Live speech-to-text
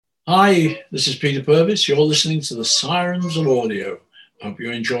Hi, this is Peter Purvis. You're listening to the Sirens of Audio. Hope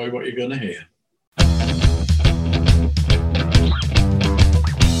you enjoy what you're going to hear.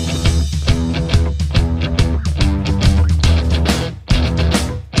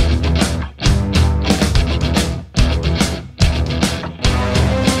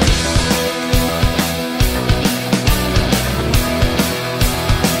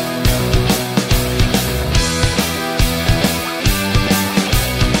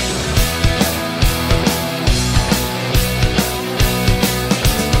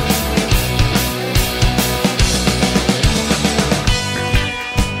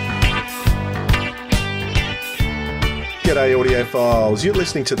 G'day audiophiles, you're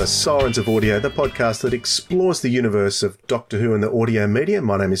listening to the Sirens of Audio, the podcast that explores the universe of Doctor Who and the audio media.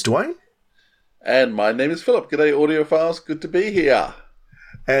 My name is Dwayne. And my name is Philip. G'day audiophiles, good to be here.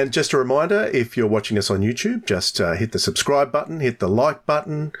 And just a reminder, if you're watching us on YouTube, just hit the subscribe button, hit the like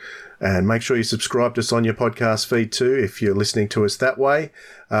button, and make sure you subscribe to us on your podcast feed too if you're listening to us that way.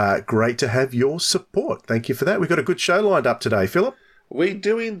 Great to have your support. Thank you for that. We've got a good show lined up today, Philip. We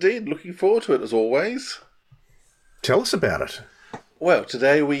do indeed. Looking forward to it as always. Tell us about it. Well,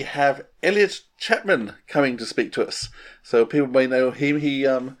 today we have Elliot Chapman coming to speak to us. So people may know him. He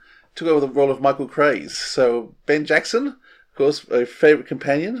took over the role of Michael Craze. So Ben Jackson, of course, a favourite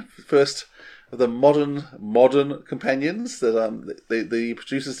companion, first of the modern companions that the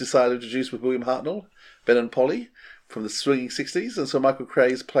producers decided to introduce with William Hartnell, Ben and Polly, from the swinging 60s. And so Michael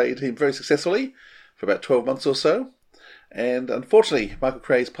Craze played him very successfully for about 12 months or so. And unfortunately, Michael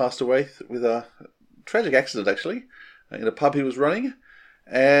Craze passed away with a tragic accident, actually, in a pub he was running,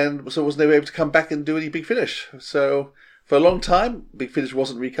 and so was never able to come back and do any Big Finish. So for a long time, Big Finish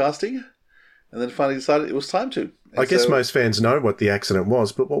wasn't recasting, and then finally decided it was time to. And I guess most fans know what the accident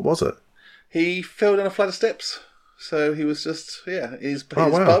was, but what was it? He fell down a flight of steps. So he was just, in his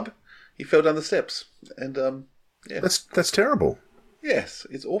pub, he fell down the steps. And, That's terrible. Yes,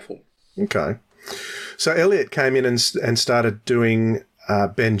 it's awful. Okay. So Elliot came in and started doing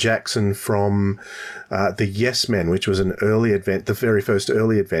Ben Jackson from the Yes Men, which was the very first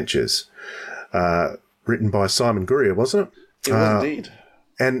early adventures, written by Simon Gurrier, wasn't it? It was indeed.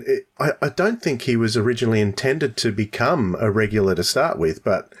 And I don't think he was originally intended to become a regular to start with,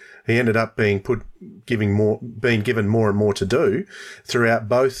 but he ended up being given more and more to do throughout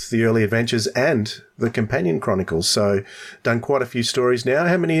both the early adventures and the Companion Chronicles. So done quite a few stories now.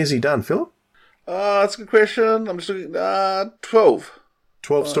 How many has he done, Philip? That's a good question. I'm just looking. 12.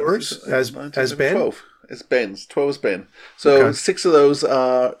 12 stories as Ben? 12 as Ben's. 12 as Ben. So okay. 6 of those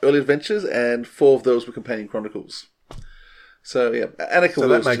are early adventures and 4 of those were Companion Chronicles. So, yeah. So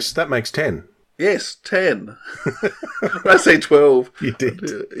that makes 10. Yes, 10. When I say 12. You did.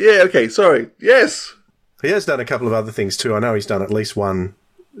 Yeah, okay, sorry. Yes. He has done a couple of other things too. I know he's done at least one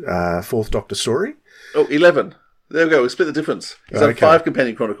Fourth Doctor story. Oh, 11. There we go. We split the difference. He's done 5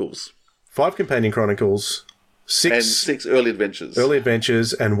 Companion Chronicles. 5 Companion Chronicles. 6 early adventures. Early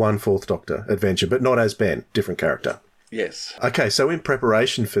adventures and 1 Fourth Doctor adventure, but not as Ben, different character. Yes. Okay, so in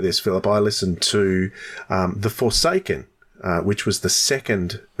preparation for this, Philip, I listened to The Forsaken, which was the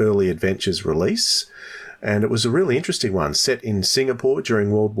second early adventures release, and it was a really interesting one, set in Singapore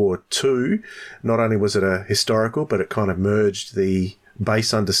during World War II. Not only was it a historical, but it kind of merged the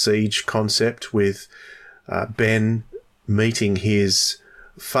base under siege concept with Ben meeting his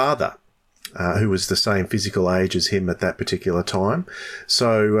father, who was the same physical age as him at that particular time.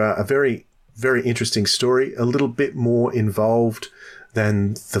 So a very, very interesting story, a little bit more involved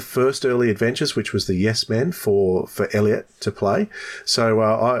than the first early adventures, which was the Yes Men for Elliot to play. So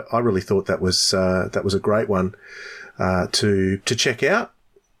I really thought that was a great one to check out,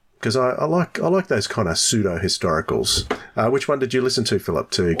 because I like those kind of pseudo-historicals. Which one did you listen to,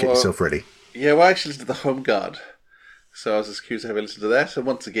 Philip, to get yourself ready? Yeah, well, I actually listened to The Home Guard. So I was just curious to have a listen to that. And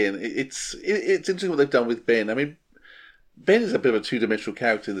once again, it's interesting what they've done with Ben. I mean, Ben is a bit of a two-dimensional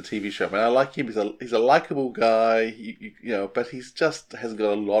character in the TV show. I mean, I like him. He's a likable guy, but he's just hasn't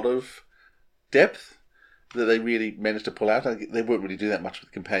got a lot of depth that they really managed to pull out. They weren't really doing that much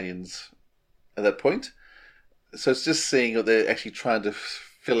with companions at that point. So it's just seeing that they're actually trying to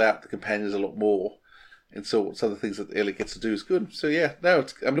fill out the companions a lot more. And so some of the things that Elliot gets to do is good. So yeah,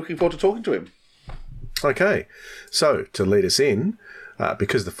 I'm looking forward to talking to him. Okay, so to lead us in,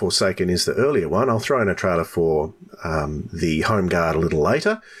 because The Forsaken is the earlier one, I'll throw in a trailer for the Home Guard a little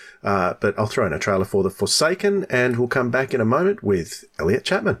later, but I'll throw in a trailer for The Forsaken, and we'll come back in a moment with Elliot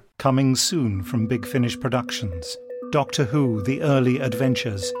Chapman. Coming soon from Big Finish Productions, Doctor Who, The Early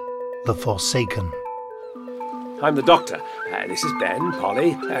Adventures, The Forsaken. I'm the Doctor. This is Ben,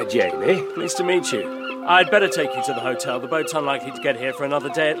 Polly, Jamie. Pleased to meet you. I'd better take you to the hotel. The boat's unlikely to get here for another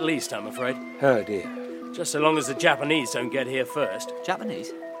day at least, I'm afraid. Oh, dear. Just so long as the Japanese don't get here first.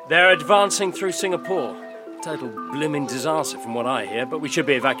 Japanese? They're advancing through Singapore. Total blimmin' disaster from what I hear, but we should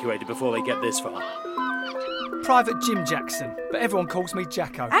be evacuated before they get this far. Private Jim Jackson, but everyone calls me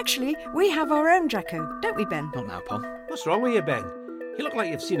Jacko. Actually, we have our own Jacko, don't we, Ben? Not now, Paul. What's wrong with you, Ben? You look like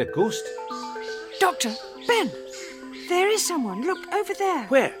you've seen a ghost. Doctor, Ben, there is someone. Look, over there.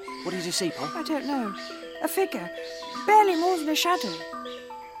 Where? What did you see, Paul? I don't know. A figure. Barely more than a shadow.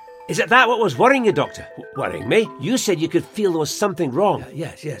 Is it that what was worrying you, Doctor? Worrying me? You said you could feel there was something wrong.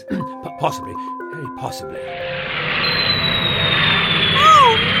 Yes. Possibly. Very possibly.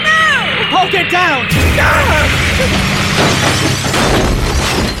 Oh, no! Paul, get down!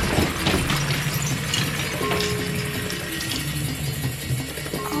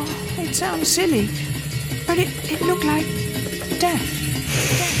 Oh, it sounds silly, but it looked like death.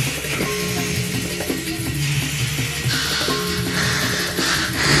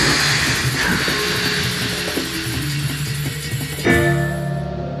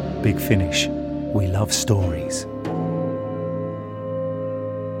 Big Finish. We love stories.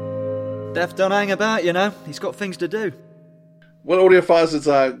 Death don't hang about, you know. He's got things to do. Well, audiophiles, it's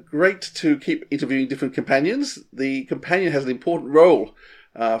great to keep interviewing different companions. The companion has an important role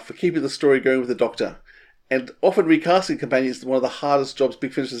for keeping the story going with the Doctor. And often recasting companions is one of the hardest jobs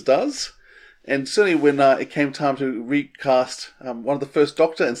Big Finish does. And certainly when it came time to recast one of the first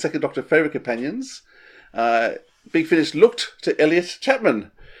Doctor and second Doctor favourite companions, Big Finish looked to Elliot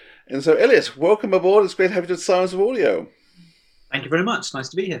Chapman. And so, Elliot, welcome aboard. It's great to have you to Sirens of Audio. Thank you very much. Nice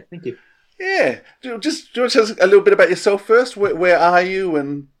to be here. Thank you. Yeah. Do you want to tell us a little bit about yourself first? Where are you?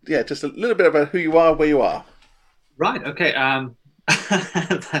 And, yeah, just a little bit about who you are, where you are. Right. Okay.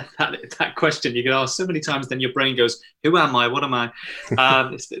 That question you get asked so many times, then your brain goes, who am I? What am I?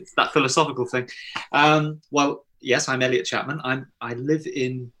 It's that philosophical thing. Well, yes, I'm Elliot Chapman. I live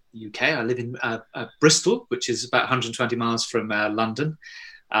in the UK. I live in Bristol, which is about 120 miles from London,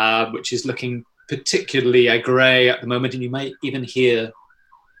 which is looking particularly grey at the moment, and you may even hear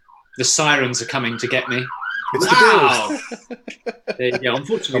the sirens are coming to get me. It's the Bills. Yeah,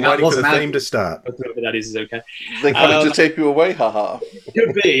 unfortunately, I'm that waiting for wasn't the theme to start. Whoever that is okay. They're coming to take you away, haha.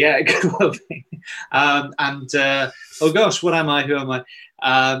 Could be, yeah, it could well be. Oh gosh, what am I? Who am I?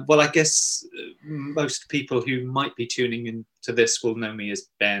 Well, I guess most people who might be tuning into this will know me as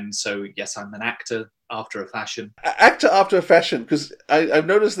Ben. So yes, I'm an actor after a fashion. Actor after a fashion, because I've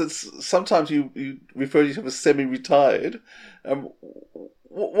noticed that sometimes you refer to yourself as semi-retired.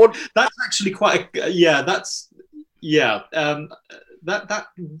 What? That's actually quite that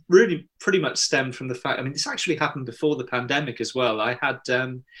really pretty much stemmed from the fact. I mean, this actually happened before the pandemic as well. I had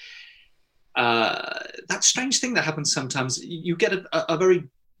that strange thing that happens sometimes. You get a very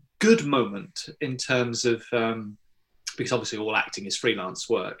good moment in terms of because obviously all acting is freelance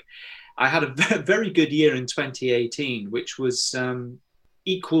work. I had a very good year in 2018, which was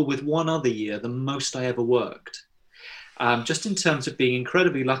equal with one other year the most I ever worked. Just in terms of being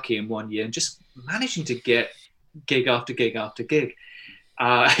incredibly lucky in one year and just managing to get gig after gig after gig.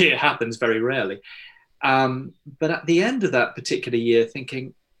 It happens very rarely. But at the end of that particular year,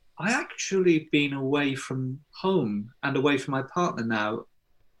 thinking, I actually been away from home and away from my partner now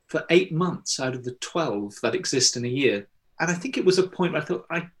for 8 months out of the 12 that exist in a year. And I think it was a point where I thought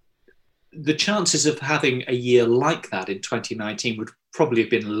the chances of having a year like that in 2019 would probably have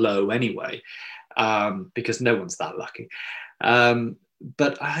been low anyway. Because no one's that lucky.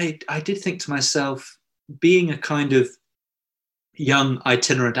 But I did think to myself, being a kind of young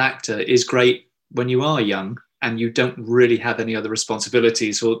itinerant actor is great when you are young and you don't really have any other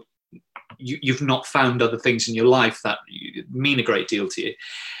responsibilities, or you've not found other things in your life that mean a great deal to you.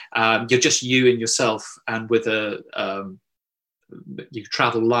 You're just you and yourself, and with you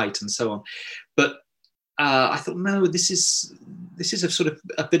travel light and so on. But I thought, no, this is a sort of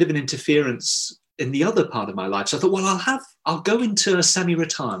a bit of an interference in the other part of my life. So I thought, well, I'll go into a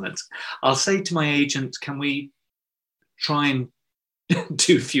semi-retirement. I'll say to my agent, can we try and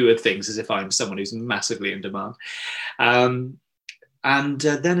do fewer things, as if I'm someone who's massively in demand. Then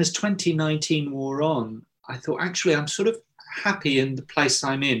as 2019 wore on, I thought, actually, I'm sort of happy in the place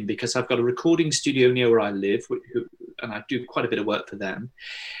I'm in because I've got a recording studio near where I live, and I do quite a bit of work for them.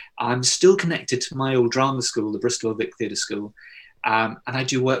 I'm still connected to my old drama school, the Bristol Vic Theatre School, and I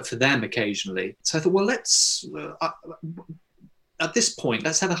do work for them occasionally. So I thought, well, let's, at this point,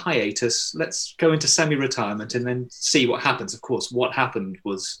 let's have a hiatus. Let's go into semi-retirement and then see what happens. Of course, what happened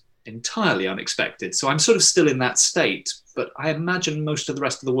was entirely unexpected. So I'm sort of still in that state, but I imagine most of the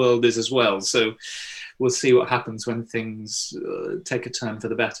rest of the world is as well. So we'll see what happens when things take a turn for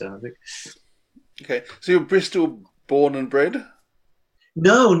the better, I think. Okay, so you're Bristol born and bred?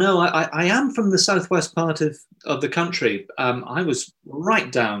 No, I am from the southwest part of the country. I was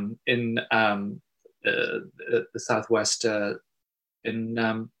right down in the southwest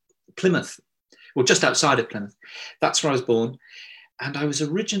in Plymouth, well, just outside of Plymouth. That's where I was born. And I was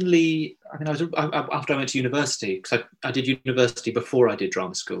originally, after I went to university, because I did university before I did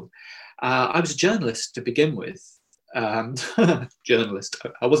drama school, I was a journalist to begin with. Journalist.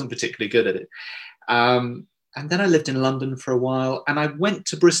 I wasn't particularly good at it. And then I lived in London for a while, and I went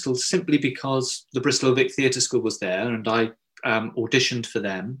to Bristol simply because the Bristol Vic Theatre School was there, and I auditioned for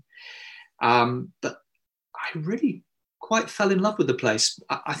them. But I really quite fell in love with the place.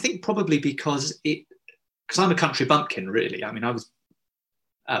 I think probably because I'm a country bumpkin, really. I mean, I was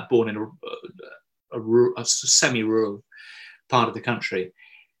born in a semi-rural part of the country,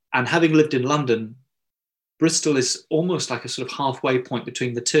 and having lived in London, Bristol is almost like a sort of halfway point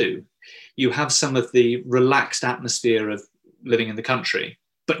between the two. You have some of the relaxed atmosphere of living in the country,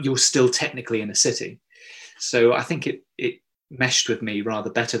 but you're still technically in a city. So I think it meshed with me rather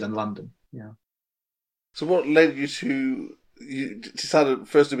better than London. Yeah. So what led you to, you decided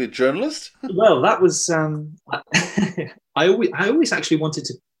first to be a journalist? Well, that was, I always actually wanted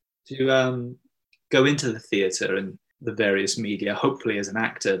to go into the theatre and the various media, hopefully as an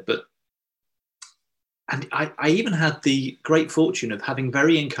actor, and I even had the great fortune of having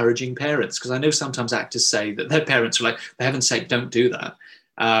very encouraging parents, because I know sometimes actors say that their parents are like, for heaven's sake, don't do that.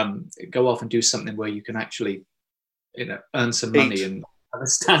 Go off and do something where you can actually, earn some money and have a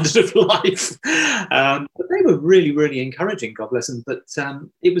standard of life. But they were really, really encouraging, God bless them. But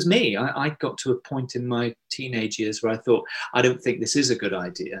it was me. I got to a point in my teenage years where I thought, I don't think this is a good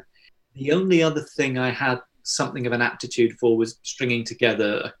idea. The only other thing I had something of an aptitude for was stringing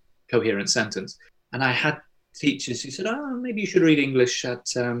together a coherent sentence. And I had teachers who said, maybe you should read English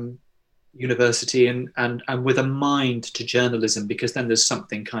at university and with a mind to journalism, because then there's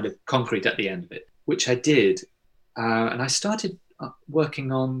something kind of concrete at the end of it, which I did. And I started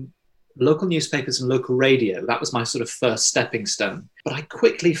working on local newspapers and local radio. That was my sort of first stepping stone. But I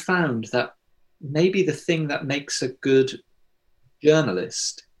quickly found that maybe the thing that makes a good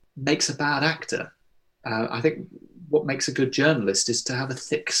journalist makes a bad actor. I think what makes a good journalist is to have a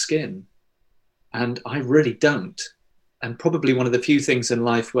thick skin. And I really don't. And probably one of the few things in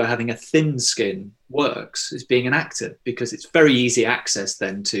life where having a thin skin works is being an actor, because it's very easy access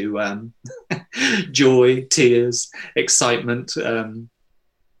then to joy, tears, excitement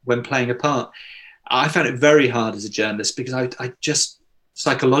when playing a part. I found it very hard as a journalist because I just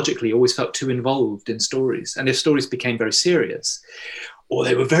psychologically always felt too involved in stories. And if stories became very serious or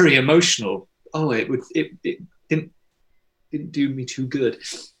they were very emotional, it didn't do me too good.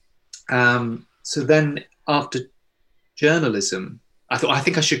 So then after journalism, I thought, I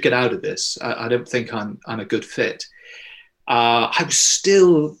think I should get out of this. I don't think I'm a good fit. I was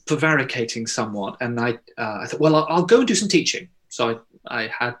still prevaricating somewhat, and I thought, well, I'll go and do some teaching. So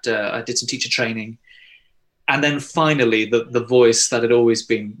I did some teacher training, and then finally the voice that had always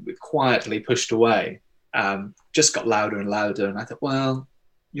been quietly pushed away just got louder and louder. And I thought, well,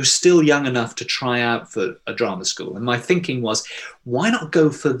 you're still young enough to try out for a drama school. And my thinking was, why not go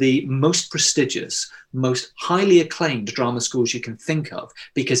for the most prestigious, most highly acclaimed drama schools you can think of?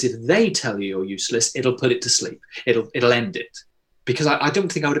 Because if they tell you you're useless, it'll put it to sleep. It'll end it. Because I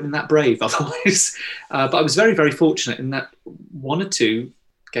don't think I would have been that brave otherwise. But I was very, very fortunate in that one or two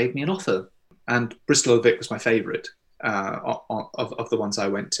gave me an offer. And Bristol Vic was my favourite of the ones I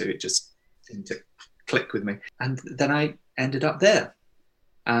went to. It just seemed to click with me. And then I ended up there.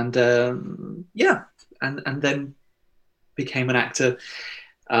 And and then became an actor,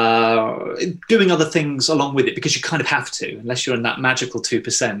 doing other things along with it, because you kind of have to, unless you're in that magical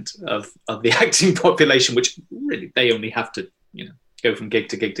 2% of the acting population, which really they only have to, go from gig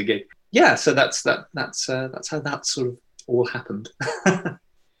to gig to gig. Yeah, so that's how that sort of all happened.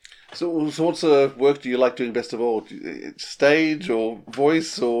 So what sort of work do you like doing best of all? Stage or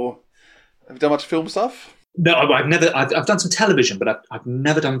voice, or have you done much film stuff? No, I've done some television, but I've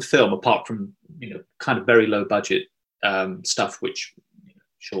never done film, apart from, kind of very low budget stuff, which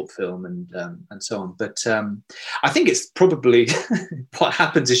short film and so on. But I think it's probably what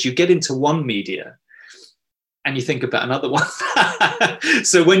happens is you get into one media and you think about another one.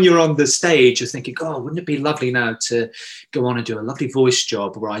 So when you're on the stage, you're thinking, oh, wouldn't it be lovely now to go on and do a lovely voice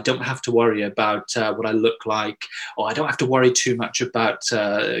job where I don't have to worry about what I look like, or I don't have to worry too much about,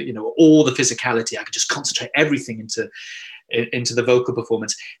 all the physicality. I can just concentrate everything into the vocal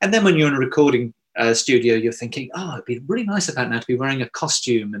performance. And then when you're in a recording studio, you're thinking, oh, it'd be really nice about now to be wearing a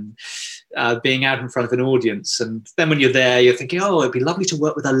costume and being out in front of an audience. And then when you're there, you're thinking, oh, it'd be lovely to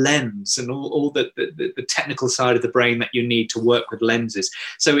work with a lens and all the technical side of the brain that you need to work with lenses.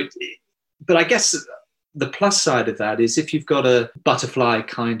 So but I guess the plus side of that is if you've got a butterfly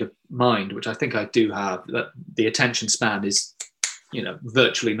kind of mind, which I think I do have, that the attention span is,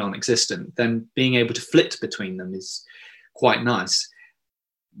 virtually non-existent, then being able to flit between them is quite nice.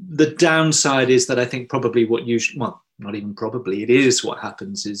 The downside is that I think probably not even probably, it is what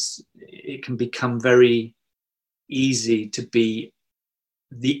happens is it can become very easy to be,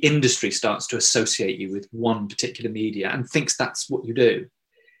 the industry starts to associate you with one particular media and thinks that's what you do.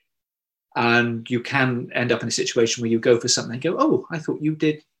 And you can end up in a situation where you go for something and go, oh, I thought you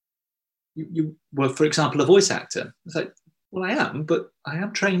were, for example, a voice actor. It's like, well, I am, but I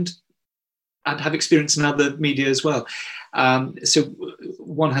am trained and have experience in other media as well. So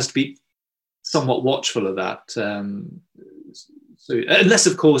one has to be somewhat watchful of that. So unless,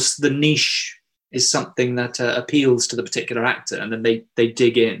 of course, the niche is something that appeals to the particular actor, and then they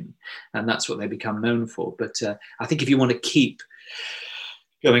dig in, and that's what they become known for. But I think if you want to keep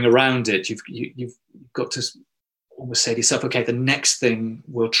going around it, you've got to almost say to yourself, okay, the next thing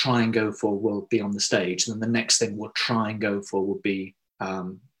we'll try and go for will be on the stage, and then the next thing we'll try and go for will be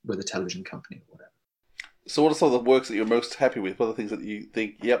with a television company or whatever. So what are some of the works that you're most happy with? What are the things that you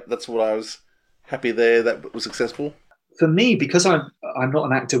think, yep, that's what I was happy there, that was successful? For me, because I'm not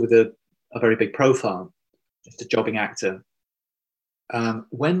an actor with a very big profile, just a jobbing actor,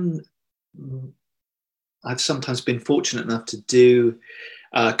 when I've sometimes been fortunate enough to do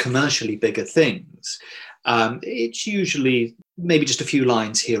commercially bigger things, it's usually maybe just a few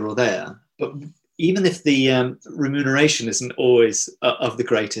lines here or there. But even if the remuneration isn't always of the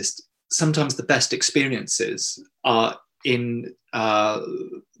greatest, sometimes the best experiences are in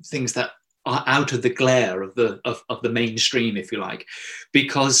things that are out of the glare of the mainstream, if you like,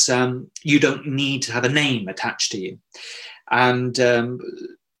 because you don't need to have a name attached to you. And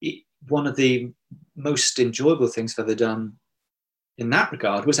one of the most enjoyable things I've ever done in that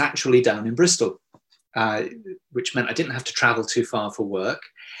regard was actually down in Bristol, which meant I didn't have to travel too far for work.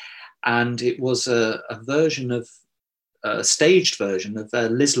 And it was a staged version of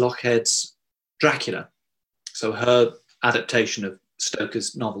Liz Lochhead's Dracula. So her adaptation of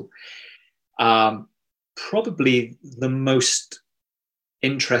Stoker's novel. Probably the most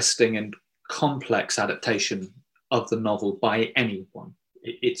interesting and complex adaptation of the novel by anyone.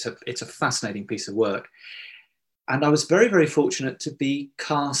 It's a fascinating piece of work. And I was very, very fortunate to be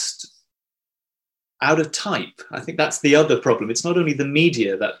cast out of type. I think that's the other problem. It's not only the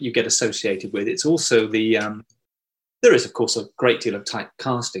media that you get associated with, it's also there is, of course, a great deal of type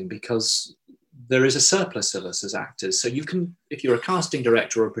casting because there is a surplus of us as actors. So you can, if you're a casting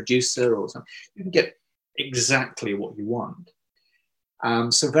director or a producer or something, you can get exactly what you want.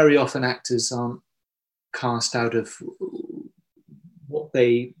 So very often actors aren't cast out of what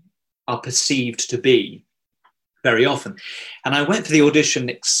they are perceived to be very often. And I went for the audition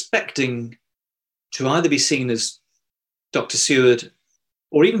expecting to either be seen as Dr. Seward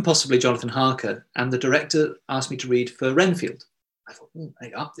or even possibly Jonathan Harker. And the director asked me to read for Renfield. I thought,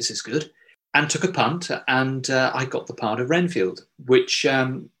 hey, this is good. And took a punt, and I got the part of Renfield, which,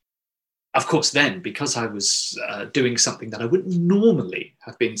 of course, then, because I was doing something that I wouldn't normally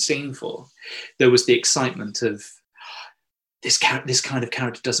have been seen for, there was the excitement of this kind of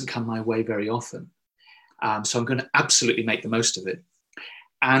character doesn't come my way very often. So I'm going to absolutely make the most of it.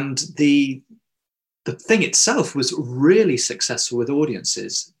 And the thing itself was really successful with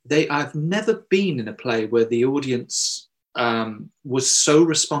audiences. I've never been in a play where the audience was so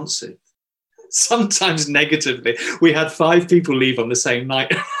responsive. Sometimes negatively. We had 5 people leave on the same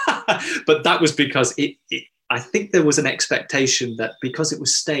night, but that was because I think there was an expectation that because it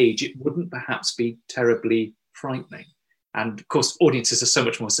was stage, it wouldn't perhaps be terribly frightening. And of course, audiences are so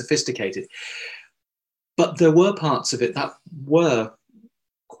much more sophisticated. But there were parts of it that were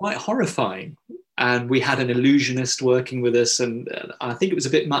quite horrifying. And we had an illusionist working with us, and I think it was a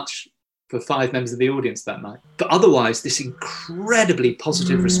bit much for 5 members of the audience that night. But otherwise, this incredibly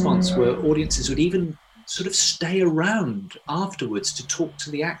positive response where audiences would even sort of stay around afterwards to talk to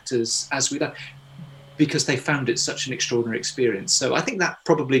the actors as we left, because they found it such an extraordinary experience. So I think that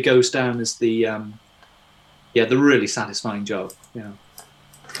probably goes down as the really satisfying job. Yeah.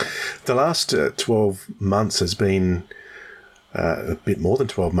 The last 12 months has been a bit more than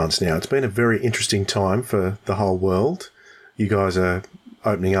 12 months now. It's been a very interesting time for the whole world. You guys are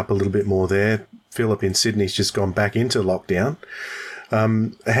opening up a little bit more there. Philip in Sydney's just gone back into lockdown.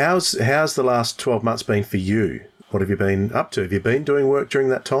 How's the last 12 months been for you? What have you been up to? Have you been doing work during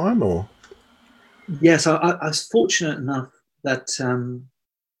that time, or? Yes, I was fortunate enough that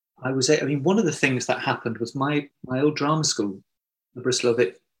one of the things that happened was my old drama school, the Bristol of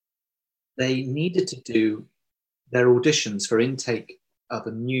it, they needed to do their auditions for intake of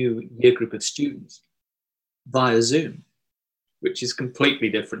a new year group of students via Zoom, which is completely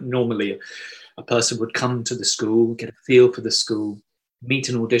different. Normally, a person would come to the school, get a feel for the school, meet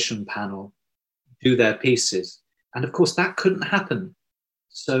an audition panel, do their pieces. And of course, that couldn't happen.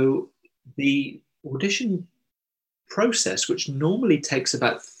 So the audition process, which normally takes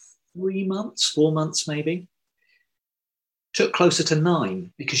about 3 months, 4 months maybe, took closer to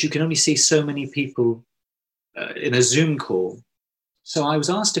 9 because you can only see so many people in a Zoom call. So I was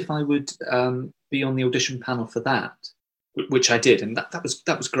asked if I would be on the audition panel for that, which I did, and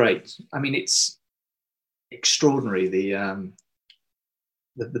that was great. I mean, it's extraordinary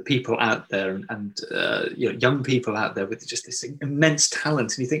the people out there and young people out there with just this immense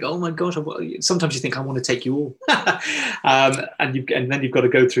talent, and you think, oh my gosh, sometimes you think I want to take you all, and then you've got to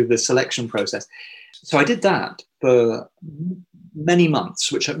go through the selection process. So I did that for many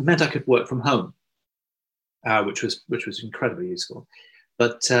months, which meant I could work from home, which was incredibly useful.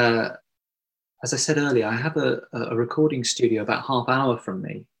 But as I said earlier, I have a recording studio about half hour from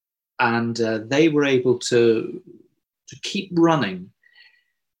me, and they were able to keep running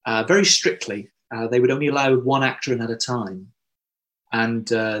very strictly. They would only allow one actor in at a time, and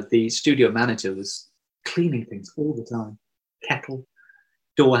the studio manager was cleaning things all the time, kettle,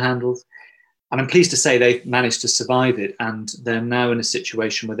 door handles. And I'm pleased to say they've managed to survive it, and they're now in a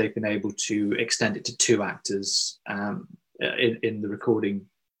situation where they've been able to extend it to 2 actors in the recording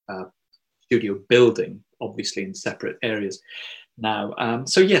studio building, obviously in separate areas now.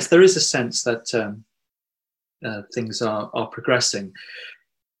 So yes, there is a sense that things are progressing.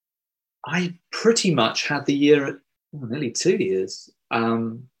 I pretty much had the year, nearly 2 years,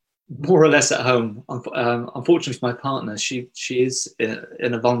 more or less at home. Unfortunately for my partner, she is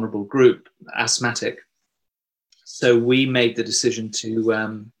in a vulnerable group, asthmatic. So we made the decision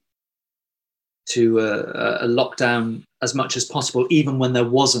to lock down as much as possible, even when there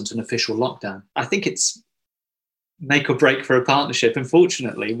wasn't an official lockdown. I think it's make or break for a partnership.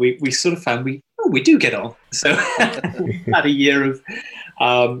 Unfortunately, we sort of found we do get on. So we had a year of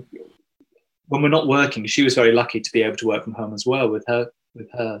when we're not working. She was very lucky to be able to work from home as well with hers.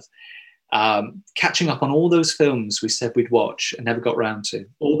 Catching up on all those films we said we'd watch and never got round to,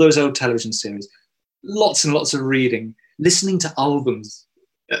 all those old television series, lots and lots of reading, listening to albums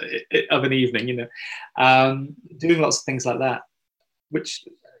of an evening, doing lots of things like that, which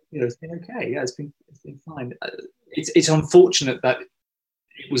it's been okay. Yeah, it's been fine. It's unfortunate that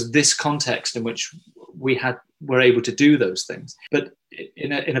it was this context in which we were able to do those things, but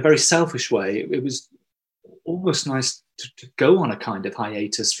in a very selfish way, it was almost nice to go on a kind of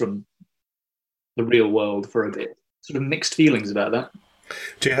hiatus from the real world for a bit. Sort of mixed feelings about that.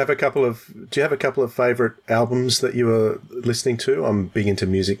 Do you have a couple of favourite albums that you were listening to? I'm big into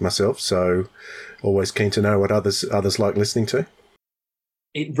music myself, so always keen to know what others like listening to.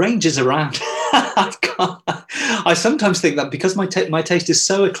 It ranges around. I sometimes think that because my taste is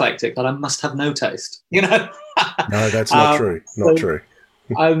so eclectic that I must have no taste. No, that's not true. Not true.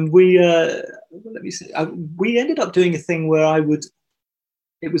 Let me see. We ended up doing a thing where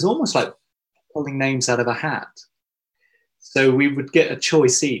it was almost like pulling names out of a hat. So we would get a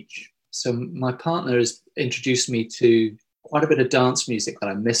choice each. So my partner has introduced me to quite a bit of dance music that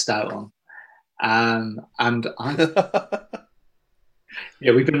I missed out on. And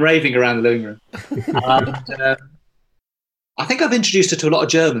we've been raving around the living room. And, I think I've introduced her to a lot of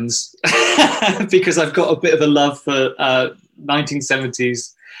Germans because I've got a bit of a love for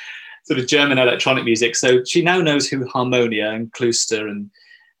 1970s sort of German electronic music. So she now knows who Harmonia and Klooster and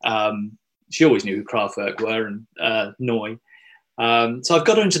she always knew who Kraftwerk were and Neu. So I've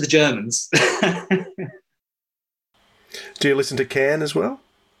got her into the Germans. Do you listen to Can as well?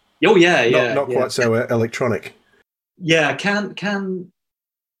 Oh, yeah. Not quite so electronic. Yeah, Can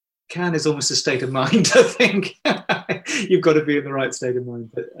is almost a state of mind, I think. You've got to be in the right state of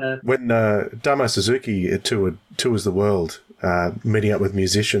mind. But, when Damo Suzuki tours the world, meeting up with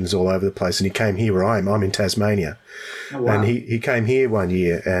musicians all over the place, and he came here where I am. I'm in Tasmania. Oh, wow. And he came here one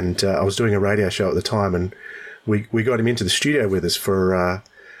year, and I was doing a radio show at the time, and we got him into the studio with us for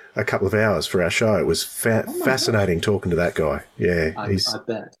a couple of hours for our show. It was fascinating talking to that guy. Yeah, I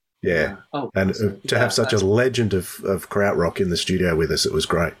bet. Yeah, and to have such a legend of krautrock in the studio with us, it was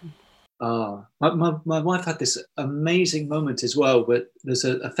great. My wife had this amazing moment as well, where there's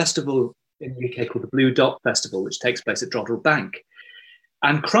a festival in the UK called the Blue Dot Festival, which takes place at Jodrell Bank,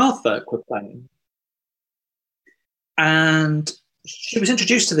 and Kraftwerk were playing. And she was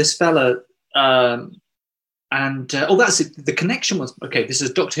introduced to this fella That's it. The connection was, okay, this is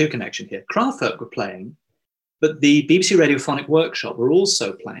a Doctor Who connection here. Kraftwerk were playing, but the BBC Radiophonic Workshop were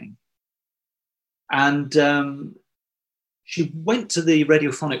also playing. And she went to the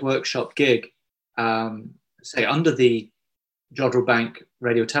Radiophonic Workshop gig, say, under the Jodrell Bank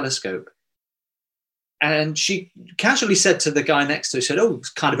radio telescope. And she casually said to the guy next to her, she said, oh, it's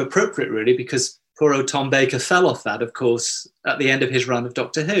kind of appropriate, really, because poor old Tom Baker fell off that, of course, at the end of his run of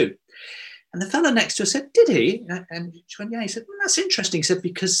Doctor Who. And the fellow next to her said, did he? And she went, yeah. He said, well, that's interesting. He said,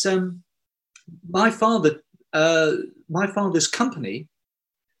 because my father's company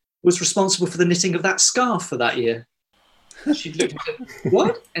was responsible for the knitting of that scarf for that year. She looked and said,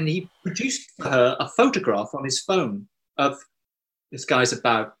 what? And he produced for her a photograph on his phone of, this guy's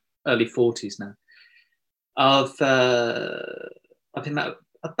about early 40s now, of him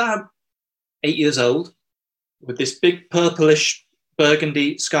about 8 years old with this big purplish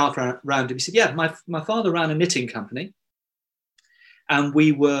burgundy scarf around him. He said, yeah, my father ran a knitting company and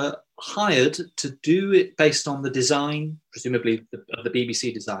we were hired to do it based on the design, presumably of the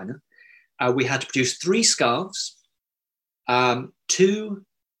BBC designer. We had to produce 3 scarves, 2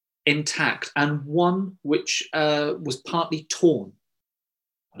 intact and 1 which was partly torn.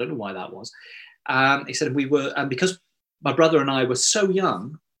 I don't know why that was. He said we were, and because my brother and I were so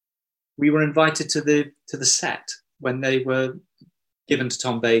young, we were invited to the set when they were given to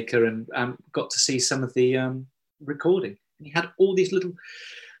Tom Baker and got to see some of the recording. And he had all these little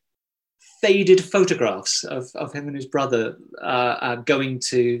faded photographs of him and his brother going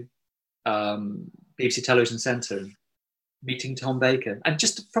to BBC Television Centre and meeting Tom Baker. And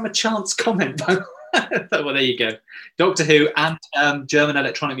just from a chance comment, well, there you go. Doctor Who and German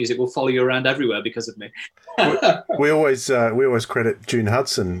electronic music will follow you around everywhere because of me. we always credit June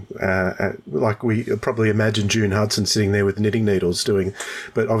Hudson, like we probably imagine June Hudson sitting there with knitting needles doing,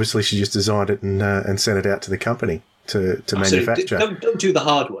 but obviously she just designed it and sent it out to the company to manufacture. Don't do the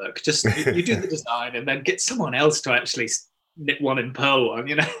hard work. Just you do the design and then get someone else to actually knit one and purl one.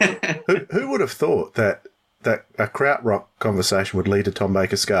 You know. Who would have thought that a krautrock conversation would lead to Tom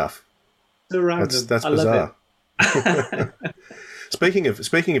Baker's scarf? That's bizarre. Speaking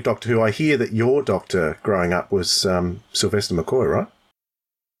of Doctor Who, I hear that your Doctor growing up was Sylvester McCoy, right?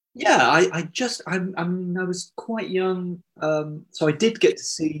 Yeah, I was quite young, so I did get to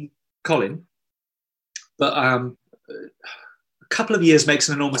see Colin, but a couple of years makes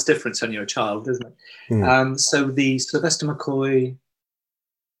an enormous difference when you're a child, doesn't it? Mm. So the Sylvester McCoy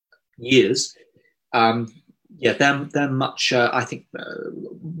years, they're much, I think,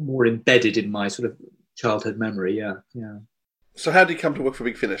 more embedded in my sort of childhood memory. Yeah. So how did you come to work for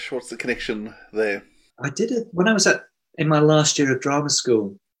Big Finish? What's the connection there? I did it when I was in my last year of drama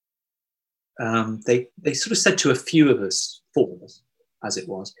school. They sort of said to a few of us, 4 of us, as it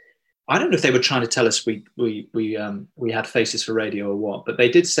was. I don't know if they were trying to tell us we had faces for radio or what, but they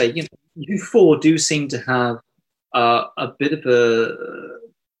did say, you 4 do seem to have a bit of a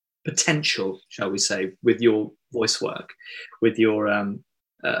potential, shall we say, with your voice work, with your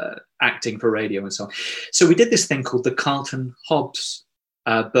acting for radio and so on. So we did this thing called the Carlton Hobbs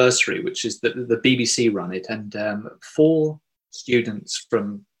Bursary, which is the BBC run it, and 4 students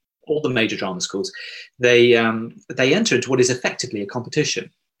from all the major drama schools, they enter into what is effectively a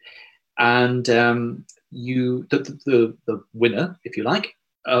competition, and the winner, if you like,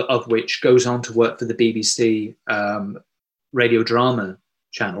 of which goes on to work for the BBC radio drama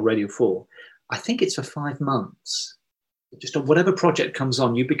channel, Radio 4. I think it's for 5 months. Just on whatever project comes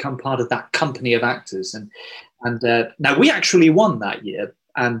on, you become part of that company of actors. And now we actually won that year,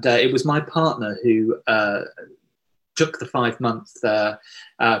 and it was my partner who took the 5-month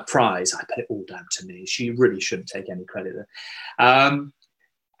prize. I put it all down to me. She really shouldn't take any credit there.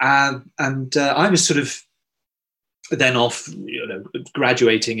 And I was sort of then off,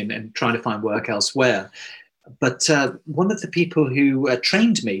 graduating and trying to find work elsewhere. But one of the people who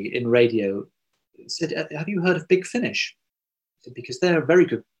trained me in radio said, have you heard of Big Finish? Because they're a very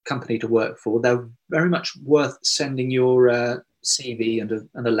good company to work for. They're very much worth sending your CV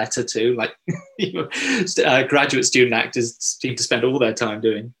and a letter to. Like graduate student actors seem to spend all their time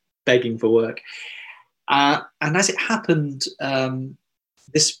begging for work. And as it happened,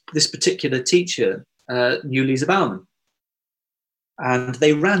 this particular teacher knew Lisa Bauman. And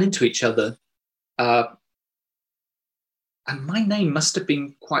they ran into each other. And my name must have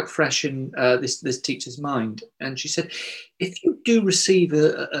been quite fresh in this teacher's mind. And she said, if you do receive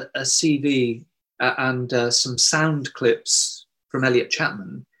a CV and some sound clips from Elliot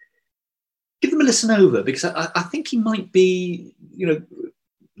Chapman, give them a listen over, because I think he might be,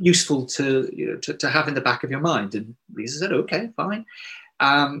 useful to have in the back of your mind. And Lisa said, okay, fine.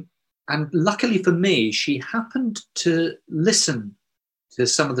 And luckily for me, she happened to listen to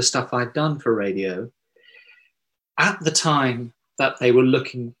some of the stuff I'd done for radio at the time that they were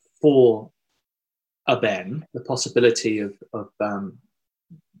looking for a Ben, the possibility of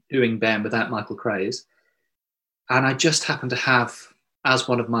doing Ben without Michael Craze. And I just happened to have, as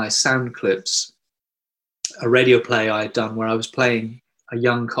one of my sound clips, a radio play I had done where I was playing a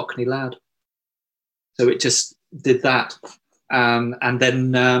young Cockney lad. So it just did that. And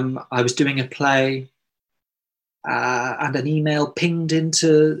then I was doing a play and an email pinged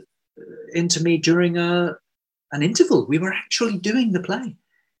into me during an interval. We were actually doing the play.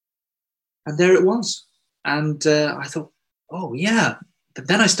 And there it was. And I thought, oh, yeah. But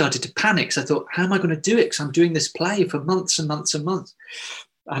then I started to panic. So I thought, how am I going to do it? Because I'm doing this play for months and months and months.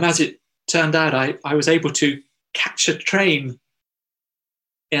 And as it turned out, I was able to catch a train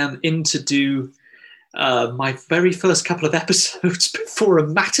in to do my very first couple of episodes before a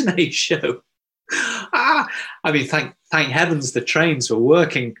matinee show. I mean, thank heavens the trains were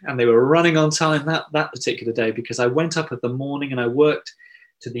working and they were running on time that particular day, because I went up in the morning and I worked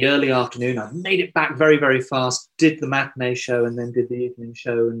to the early afternoon. I made it back very, very fast, did the matinee show and then did the evening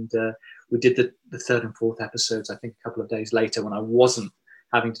show. And we did the third and fourth episodes, I think, a couple of days later when I wasn't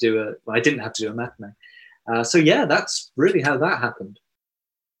having to do I didn't have to do a matinee. So yeah, that's really how that happened.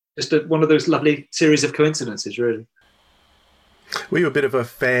 Just one of those lovely series of coincidences, really. Were you a bit of a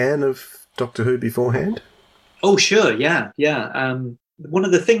fan of Doctor Who beforehand? Oh, sure, yeah. One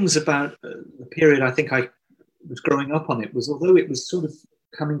of the things about the period I think I was growing up on it was, although it was sort of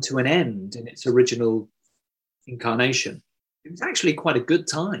coming to an end in its original incarnation, it was actually quite a good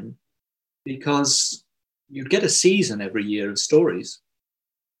time, because you'd get a season every year of stories,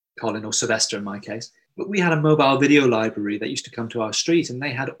 Colin or Sylvester in my case. But we had a mobile video library that used to come to our street, and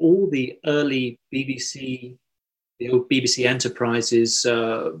they had all the early BBC, the old BBC Enterprises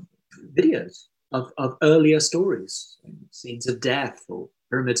videos of earlier stories, Scenes of Death or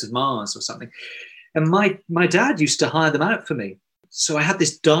Pyramids of Mars or something. And my dad used to hire them out for me. So I had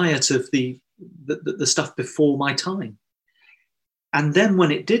this diet of the stuff before my time. And then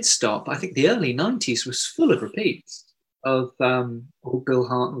when it did stop, I think the early 90s was full of repeats of old Bill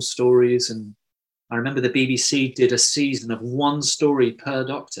Hartnell stories. And I remember the BBC did a season of one story per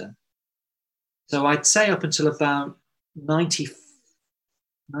Doctor. So I'd say up until about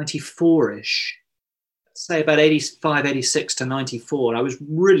 94-ish, say about 85, 86 to 94, I was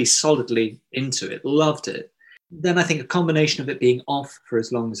really solidly into it, loved it. Then I think a combination of it being off for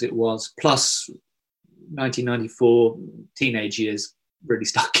as long as it was, plus 1994, teenage years really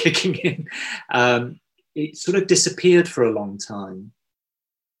start kicking in. It sort of disappeared for a long time.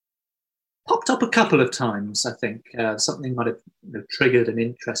 Popped up a couple of times, I think. Something might have triggered an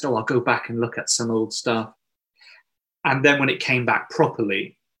interest. Oh, I'll go back and look at some old stuff. And then when it came back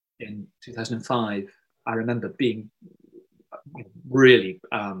properly in 2005, I remember being really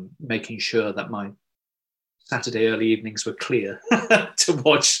making sure that my Saturday early evenings were clear to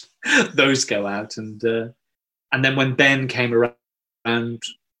watch those go out. And then when Ben came around,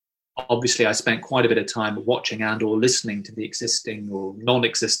 obviously I spent quite a bit of time watching and or listening to the existing or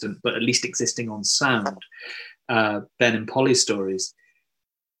non-existent, but at least existing on sound, Ben and Polly stories.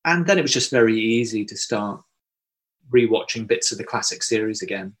 And then it was just very easy to start rewatching bits of the classic series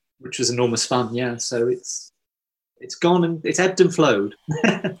again, which was enormous fun. Yeah, so it's gone and it's ebbed and flowed.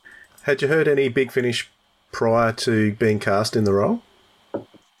 Had you heard any Big Finish prior to being cast in the role?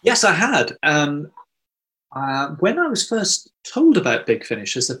 Yes, I had. When I was first told about Big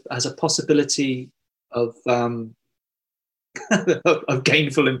Finish as a possibility of of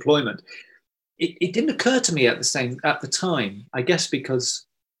gainful employment, it didn't occur to me at the time. I guess because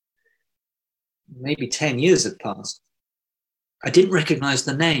maybe 10 years had passed. I didn't recognise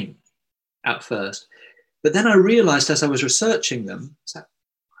the name at first, but then I realised as I was researching them,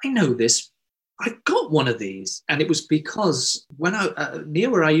 I know this. I got one of these, and it was because when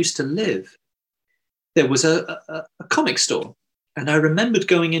near where I used to live, there was a comic store, and I remembered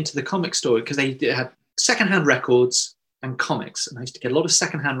going into the comic store because they had secondhand records and comics, and I used to get a lot of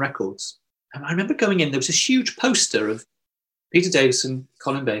secondhand records. And I remember going in, there was this huge poster of Peter Davison,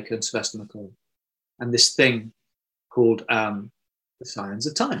 Colin Baker, and Sylvester McCoy, and this thing called The Sirens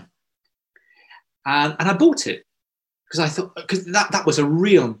of Time. And I bought it because I thought, because that was a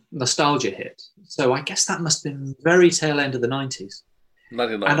real nostalgia hit. So I guess that must have been very tail end of the 90s.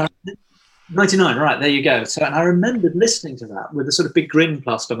 99. 99, right, there you go. So, and I remembered listening to that with a sort of big grin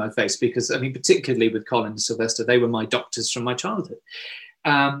plastered on my face because, I mean, particularly with Colin and Sylvester, they were my doctors from my childhood.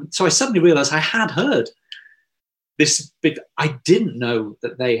 So I suddenly realised I had heard this big... I didn't know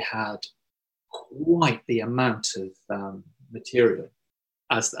that they had quite the amount of material.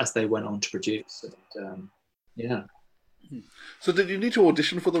 as they went on to produce. And, yeah. So did you need to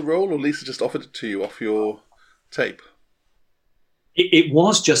audition for the role, or Lisa just offered it to you off your tape? It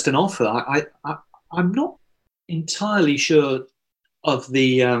was just an offer. I'm not entirely sure of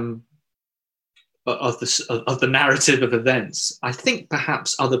the narrative of events. I think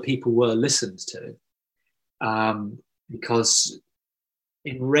perhaps other people were listened to, because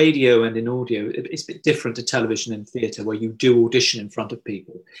in radio and in audio, it's a bit different to television and theatre, where you do audition in front of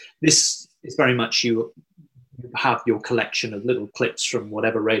people. This is very much you have your collection of little clips from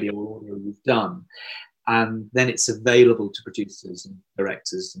whatever radio or audio you've done, and then it's available to producers and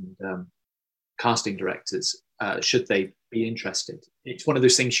directors and casting directors, should they be interested. It's one of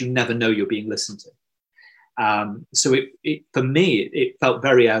those things you never know you're being listened to. So it for me, it felt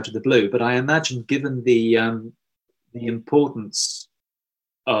very out of the blue, but I imagine given the importance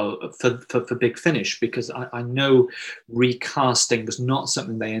for Big Finish, because I know recasting was not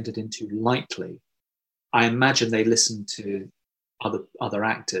something they entered into lightly. I imagine they listened to other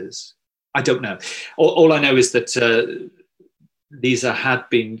actors. I don't know. All I know is that Lisa had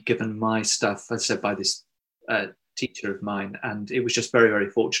been given my stuff, as I said, by this teacher of mine, and it was just very, very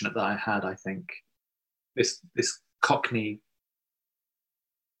fortunate that I had, I think, this Cockney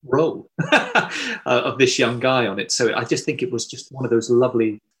role of this young guy on it. So I just think it was just one of those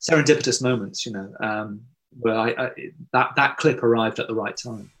lovely serendipitous moments, where that clip arrived at the right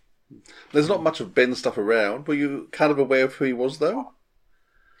time. There's not much of Ben's stuff around. Were you kind of aware of who he was, though?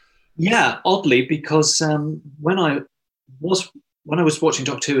 Yeah, oddly, because when I was watching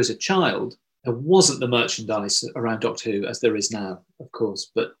Doctor Who as a child, there wasn't the merchandise around Doctor Who as there is now, of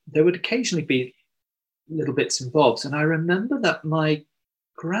course, but there would occasionally be little bits and bobs. And I remember that my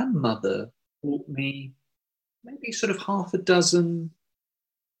grandmother bought me maybe sort of half a dozen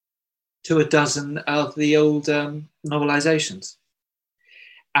to a dozen of the old novelizations.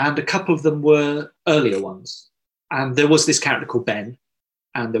 And a couple of them were earlier ones. And there was this character called Ben,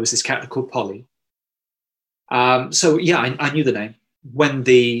 and there was this character called Polly. So yeah, I knew the name. When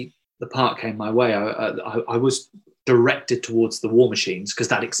the part came my way, I was directed towards the War Machines, because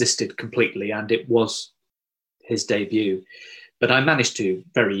that existed completely, and it was his debut. But I managed to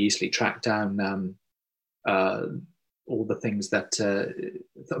very easily track down all the things that,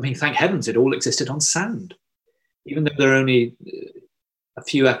 thank heavens, it all existed on sound. Even though there are only a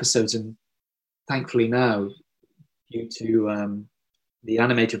few episodes, and thankfully now, due to the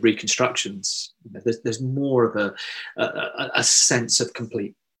animated reconstructions, there's more of a sense of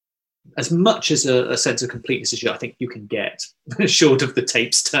complete, as much as a sense of completeness as I think you can get, short of the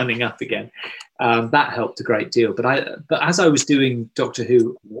tapes turning up again. That helped a great deal. But as I was doing Doctor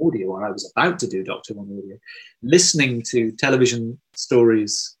Who on audio, or I was about to do Doctor Who on audio, listening to television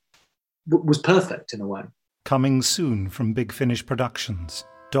stories was perfect in a way. Coming soon from Big Finish Productions,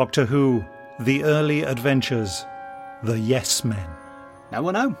 Doctor Who, The Early Adventures, The Yes Men. No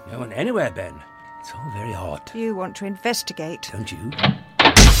one home? No one anywhere, Ben. It's all very odd. You want to investigate? Don't you?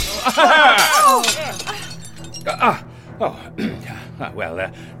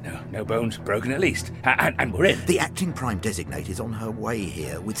 Well, no bones broken at least. And we're in. The acting prime designate is on her way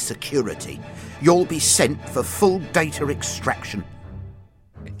here with security. You'll be sent for full data extraction.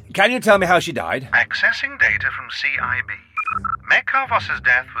 Can you tell me how she died? Accessing data from CIB. Meg Carvoss's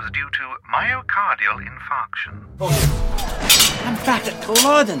death was due to myocardial infarction. I'm back at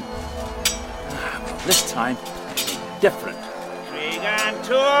Culloden. This time, different.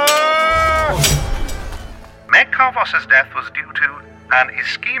 Meg Carvoss's death was due to an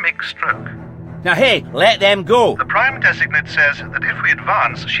ischemic stroke. Now, hey, let them go. The Prime Designate says that if we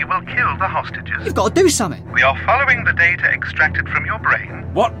advance, she will kill the hostages. You've got to do something. We are following the data extracted from your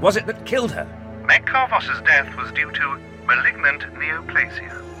brain. What was it that killed her? Meg Carvoss's death was due to malignant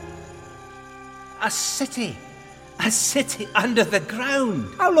neoplasia. A city under the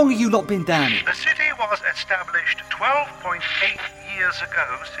ground. How long have you lot been down here? The city was established 12.8 years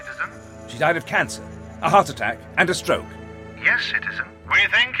ago, citizen. She died of cancer, a heart attack, and a stroke. Yes, citizen. We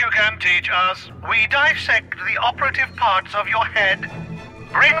think you can teach us. We dissect the operative parts of your head.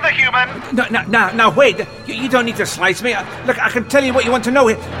 Bring the human. No, wait. You don't need to slice me. Look, I can tell you what you want to know.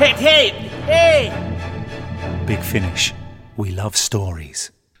 Hey! Big Finish. We love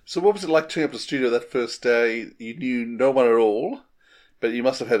stories. So what was it like turning up to the studio that first day? You knew no one at all, but you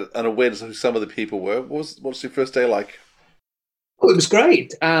must have had an awareness of who some of the people were. What was your first day like? Oh, it was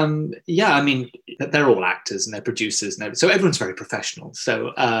great. Yeah, I mean, they're all actors and they're producers, and so everyone's very professional.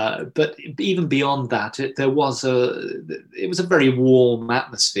 So, but even beyond that, it was a very warm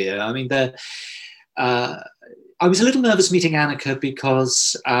atmosphere. I mean, I was a little nervous meeting Annika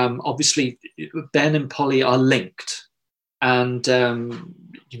because obviously Ben and Polly are linked. And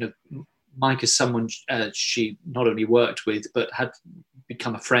Mike is someone she not only worked with but had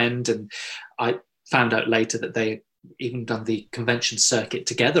become a friend, and I found out later that they even done the convention circuit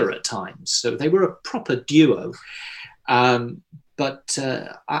together at times. So they were a proper duo. But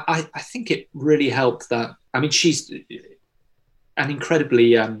I think it really helped that. I mean, she's an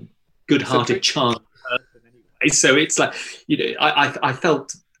incredibly good-hearted, charming person anyway. So it's like, I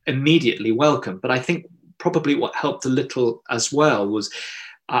felt immediately welcome. But I think probably what helped a little as well was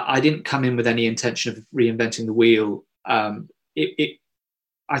I didn't come in with any intention of reinventing the wheel. I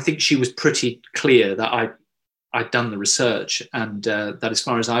think she was pretty clear that I'd done the research, and that as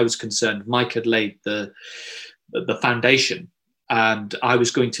far as I was concerned, Mike had laid the foundation, and I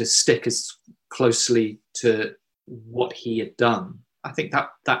was going to stick as closely to what he had done. I think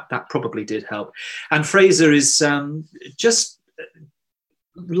that probably did help. And Fraser is just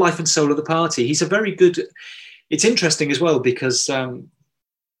life and soul of the party. He's a very good. It's interesting as well because a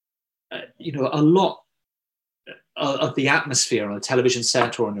lot of the atmosphere on a television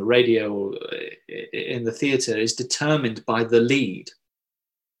set or on a radio or in the theatre is determined by the lead.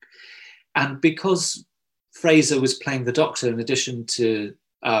 And because Fraser was playing the Doctor in addition to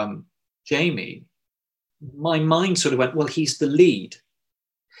Jamie, my mind sort of went, well, he's the lead.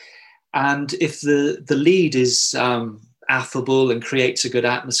 And if the lead is affable and creates a good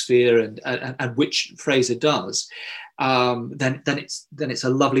atmosphere, and which Fraser does, then it's a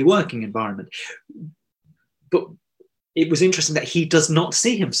lovely working environment. But it was interesting that he does not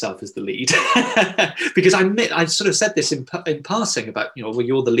see himself as the lead, because I sort of said this in passing about, well,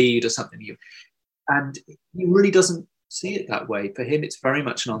 you're the lead or something, and he really doesn't see it that way. For him, it's very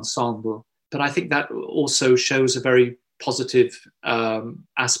much an ensemble. But I think that also shows a very positive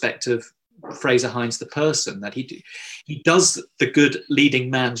aspect of Fraser Hines, the person, that he does the good leading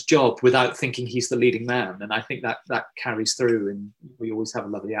man's job without thinking he's the leading man. And I think that carries through, and we always have a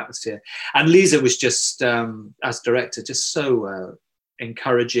lovely atmosphere. And Lisa was just, as director, just so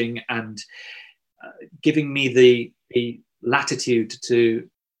encouraging and giving me the latitude to,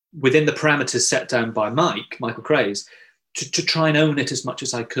 within the parameters set down by Michael Craze, to try and own it as much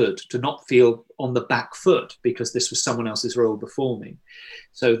as I could, to not feel on the back foot because this was someone else's role before me.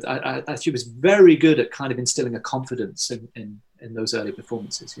 So she was very good at kind of instilling a confidence in those early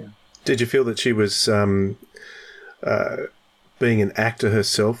performances, yeah. Did you feel that she was, being an actor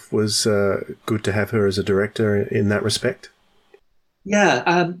herself, was good to have her as a director in that respect?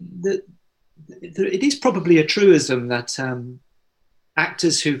 Yeah, it is probably a truism that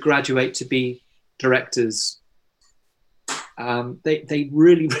actors who graduate to be directors, they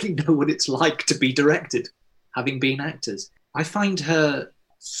really, really know what it's like to be directed, having been actors. I find her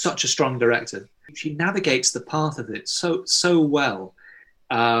such a strong director. She navigates the path of it so well,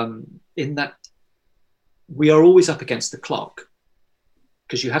 in that we are always up against the clock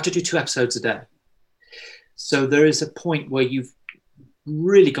because you have to do 2 episodes a day. So there is a point where you've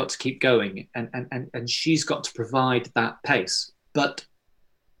really got to keep going, and she's got to provide that pace. But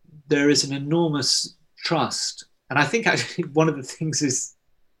there is an enormous trust. And I think actually one of the things is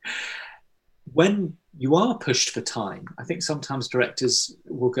when you are pushed for time, I think sometimes directors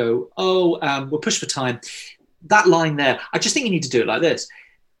will go, we're pushed for time. That line there, I just think you need to do it like this.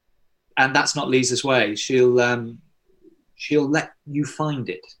 And that's not Lisa's way. She'll let you find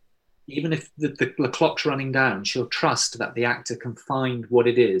it. Even if the clock's running down, she'll trust that the actor can find what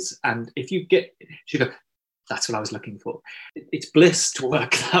it is. And if you she'll go, that's what I was looking for. It's bliss to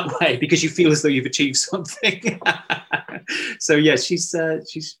work that way because you feel as though you've achieved something. So yeah, she's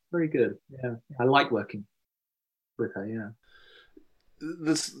very good. Yeah, I like working with her. Yeah.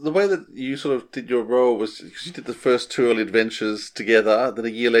 The way that you sort of did your role was because you did the first 2 early adventures together. Then a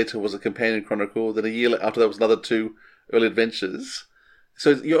year later was a companion chronicle. Then a year after that was another 2 early adventures. So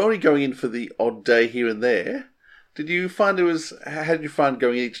you're only going in for the odd day here and there. How did you find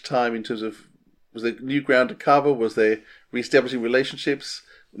going each time in terms of, was there new ground to cover? Was there re-establishing relationships?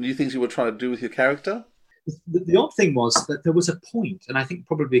 New things you were trying to do with your character? The odd thing was that there was a point, and I think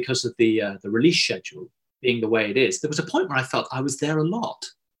probably because of the release schedule being the way it is, there was a point where I felt I was there a lot.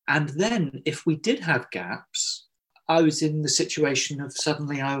 And then if we did have gaps, I was in the situation of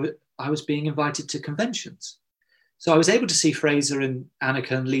suddenly I was being invited to conventions. So I was able to see Fraser and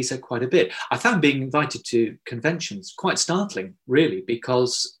Annika and Lisa quite a bit. I found being invited to conventions quite startling, really,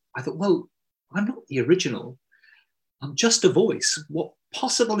 because I thought, well, I'm not the original. I'm just a voice. What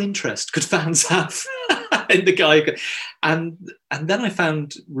possible interest could fans have in the guy? And then I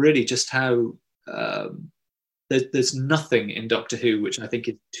found really just how there's nothing in Doctor Who which I think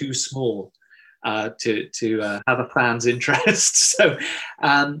is too small to have a fan's interest. So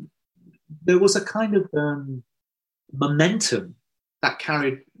there was a kind of momentum that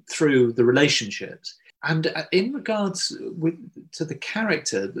carried through the relationships. And in regards to the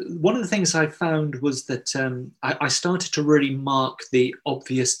character, one of the things I found was that I started to really mark the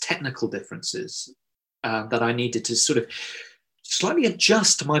obvious technical differences that I needed to sort of slightly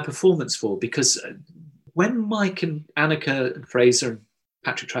adjust my performance for, because when Mike and Annika and Fraser and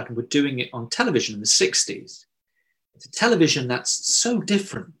Patrick Troughton were doing it on television in the 60s, it's a television that's so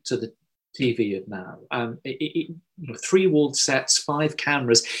different to the TV of now. 3-walled sets, 5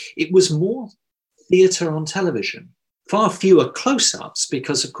 cameras. It was more theatre on television. Far fewer close-ups,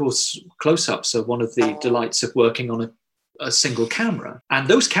 because, of course, close-ups are one of the delights of working on a single camera. And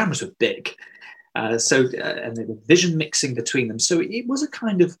those cameras were big. And there were vision mixing between them. So it was a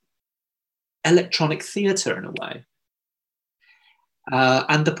kind of electronic theatre in a way.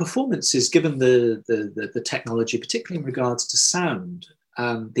 And the performances, given the technology, particularly in regards to sound,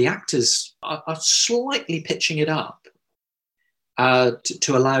 the actors are slightly pitching it up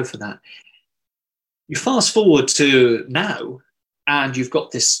to allow for that. You fast forward to now, and you've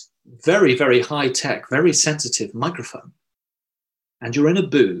got this very, very high-tech, very sensitive microphone, and you're in a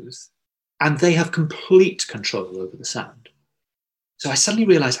booth, and they have complete control over the sound. So I suddenly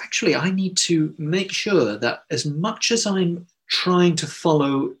realized, actually, I need to make sure that as much as I'm trying to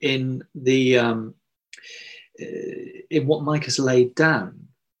follow in the in what Mike has laid down,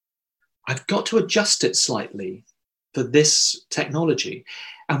 I've got to adjust it slightly for this technology.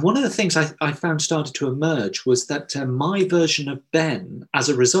 And one of the things I found started to emerge was that my version of Ben, as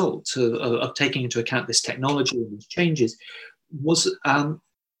a result of taking into account this technology and these changes, was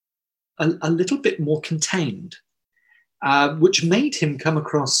a little bit more contained, which made him come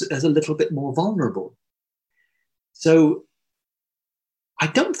across as a little bit more vulnerable. So I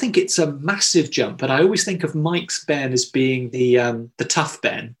don't think it's a massive jump, but I always think of Mike's Ben as being the tough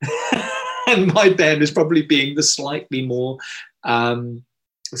Ben, and my Ben is probably being the slightly more,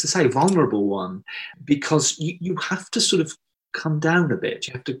 as I say, vulnerable one, because you have to sort of come down a bit.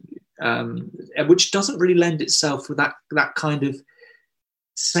 You have to, which doesn't really lend itself for that kind of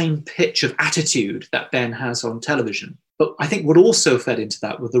same pitch of attitude that Ben has on television. But I think what also fed into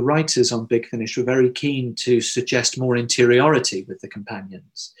that were the writers on Big Finish were very keen to suggest more interiority with the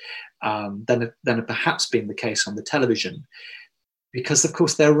companions than had perhaps been the case on the television. Because, of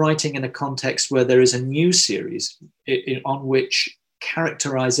course, they're writing in a context where there is a new series on which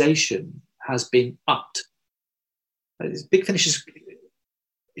characterization has been upped. Big Finish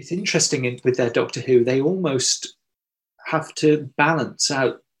it's interesting with their Doctor Who, they almost have to balance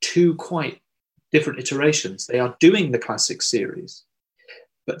out two quite different iterations. They are doing the classic series,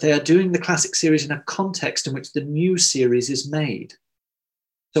 but they are doing the classic series in a context in which the new series is made.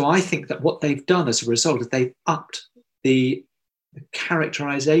 So I think that what they've done as a result is they've upped the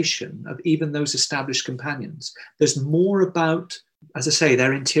characterization of even those established companions. There's more about, as I say,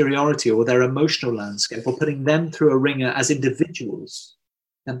 their interiority or their emotional landscape, or putting them through a ringer as individuals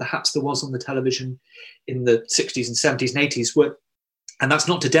than perhaps there was on the television in the 60s and 70s and 80s. And that's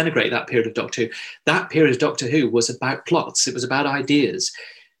not to denigrate that period of Doctor Who. That period of Doctor Who was about plots. It was about ideas.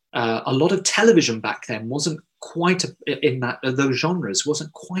 A lot of television back then wasn't quite in those genres,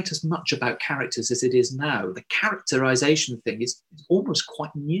 wasn't quite as much about characters as it is now. The characterization thing is almost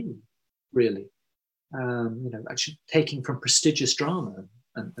quite new, really. Actually taking from prestigious drama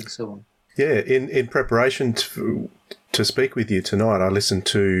and so on. Yeah, in preparation to speak with you tonight, I listened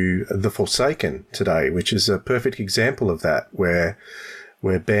to The Forsaken today, which is a perfect example of that, where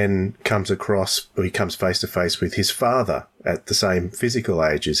Ben comes face to face with his father at the same physical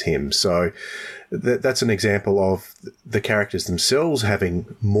age as him. So that's an example of the characters themselves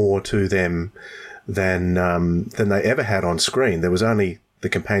having more to them than they ever had on screen. There was only the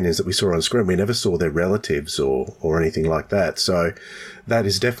companions that we saw on screen. We never saw their relatives or anything like that. So that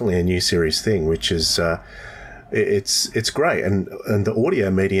is definitely a new series thing, which is it's great, and the audio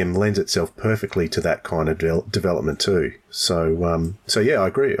medium lends itself perfectly to that kind of development too. So yeah, I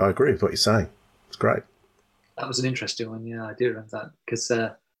agree with what you're saying. It's great. That was an interesting one. Yeah, I do remember that, because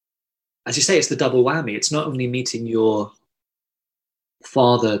as you say, it's the double whammy. It's not only meeting your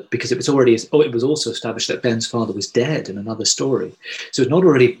father, because it was also established that Ben's father was dead in another story. So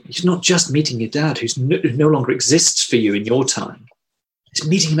it's not just meeting your dad who no longer exists for you in your time. It's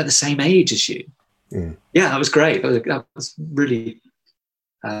meeting him at the same age as you. Mm. Yeah, that was great. That was really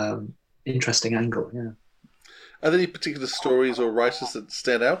interesting angle. Yeah. Are there any particular stories or writers that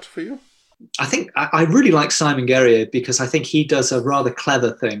stand out for you? I think I really like Simon Guerrier, because I think he does a rather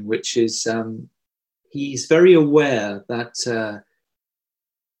clever thing, which is he's very aware that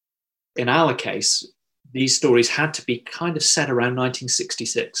in our case, these stories had to be kind of set around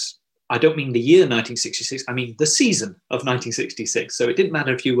 1966. I don't mean the year 1966, I mean the season of 1966. So it didn't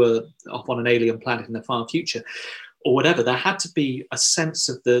matter if you were off on an alien planet in the far future or whatever. There had to be a sense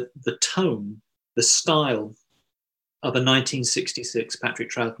of the tone, the style of a 1966 Patrick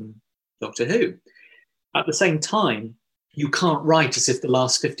Troughton Doctor Who. At the same time, you can't write as if the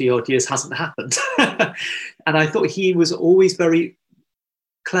last 50 odd years hasn't happened. And I thought he was always very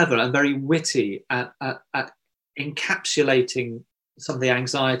clever and very witty at encapsulating some of the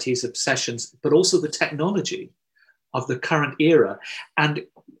anxieties, obsessions, but also the technology of the current era, and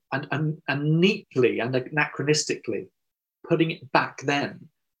neatly and anachronistically putting it back then.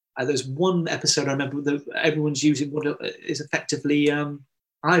 There's one episode I remember that everyone's using what is effectively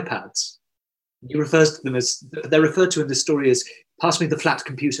iPads. He refers to them as, they're referred to in the story as "pass me the flat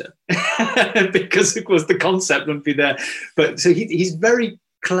computer," because of course the concept wouldn't be there. But so he's very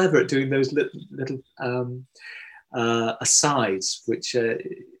clever at doing those little asides, which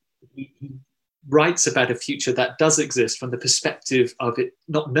he writes about a future that does exist from the perspective of it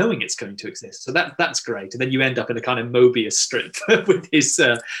not knowing it's going to exist. So that's great. And then you end up in a kind of Mobius strip with his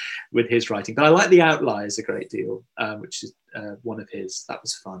writing. But I like The Outliers a great deal, which is one of his. That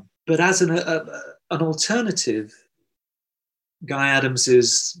was fun. But as an alternative, Guy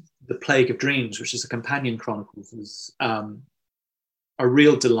Adams's The Plague of Dreams, which is a companion chronicles, was a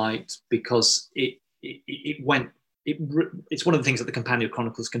real delight because it's one of the things that the companion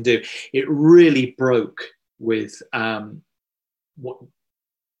chronicles can do. It really broke with what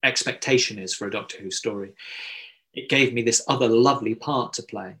expectation is for a Doctor Who story. It gave me this other lovely part to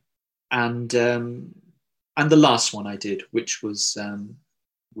play, and the last one I did, which was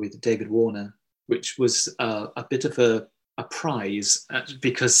with David Warner, which was a bit of a prize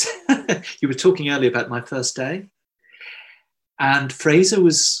because you were talking earlier about my first day, and Fraser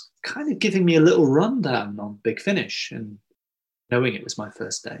was kind of giving me a little rundown on Big Finish and knowing it was my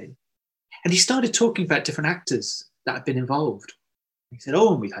first day. And he started talking about different actors that had been involved. He said,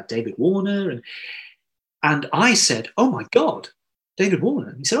 "Oh, and we've had David Warner." And I said, "Oh my God, David Warner."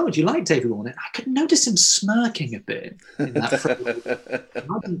 And he said, "Oh, do you like David Warner?" I could notice him smirking a bit in that phrase.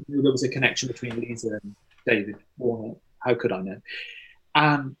 I didn't know there was a connection between Lisa and David Warner. How could I know?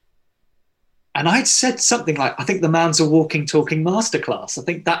 And I'd said something like, "I think the man's a walking, talking masterclass." I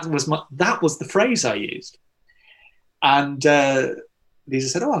think that was the phrase I used. And Lisa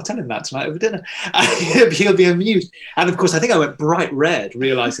said, "Oh, I'll tell him that tonight over dinner. He'll be amused." And of course, I think I went bright red,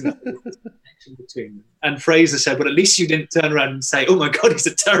 realizing that there was a connection between them. And Fraser said, "Well, at least you didn't turn around and say, 'Oh my God, he's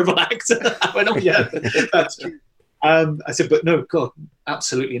a terrible actor.'" I went, "Oh yeah, that's true." I said, "But no, God,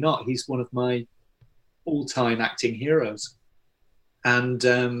 absolutely not. He's one of my all-time acting heroes." And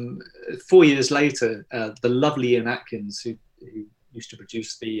 4 years later, the lovely Ian Atkins, who used to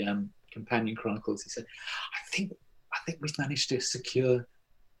produce the companion chronicles, he said, I think we've managed to secure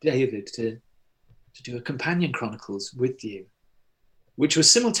David to do a companion chronicles with you," which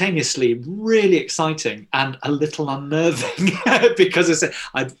was simultaneously really exciting and a little unnerving because I said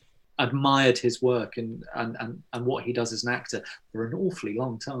I'd admired his work and what he does as an actor for an awfully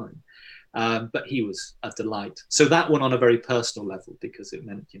long time. But he was a delight. So that one on a very personal level, because it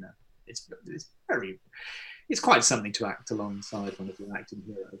meant, it's quite something to act alongside one of your acting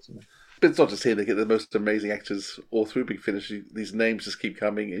heroes. But it's not just here; they get the most amazing actors all through Big Finish. These names just keep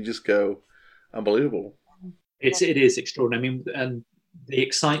coming and just go unbelievable. It is extraordinary. I mean, and the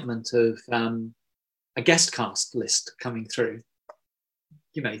excitement of a guest cast list coming through.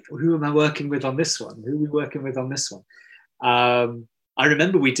 Who am I working with on this one? Who are we working with on this one? I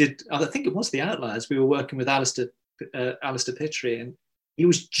remember we did, I think it was The Outliers, we were working with Alistair Pitry, and he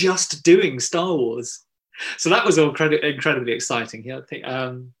was just doing Star Wars. So that was all incredibly exciting. I think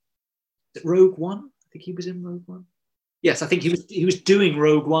Rogue One? I think he was in Rogue One. Yes, I think he was doing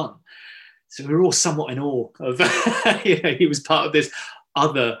Rogue One. So we were all somewhat in awe of, he was part of this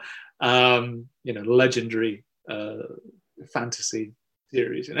other, legendary fantasy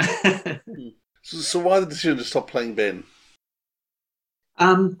series. So why the decision to stop playing Ben?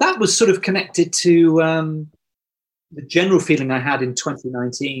 That was sort of connected to the general feeling I had in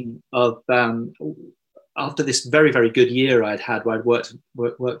 2019 of after this very, very good year I'd had where I'd worked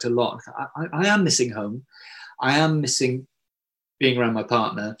a lot. I am missing home. I am missing being around my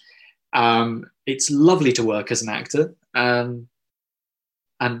partner. It's lovely to work as an actor. And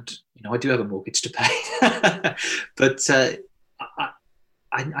I do have a mortgage to pay. But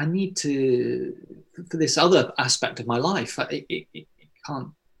I need to, for this other aspect of my life, I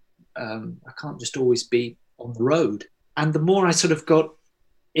can't just always be on the road. And the more I sort of got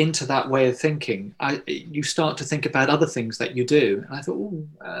into that way of thinking, you start to think about other things that you do. And I thought,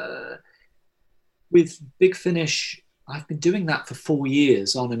 with Big Finish, I've been doing that for 4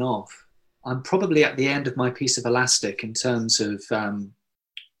 years on and off. I'm probably at the end of my piece of elastic in terms of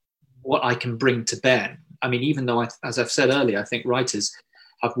what I can bring to Ben. I mean, even though, as I've said earlier, I think writers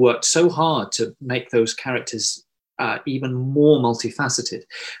have worked so hard to make those characters even more multifaceted,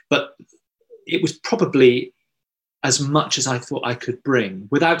 but it was probably as much as I thought I could bring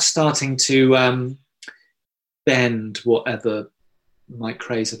without starting to bend whatever Mike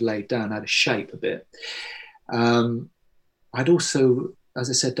Craze had laid down out of shape a bit. I'd also, as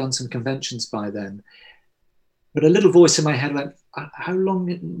I said, done some conventions by then, but a little voice in my head went,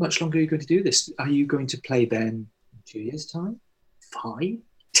 much longer are you going to do this? Are you going to play Ben in 2 years' time? 5?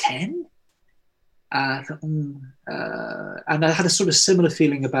 10? And I had a sort of similar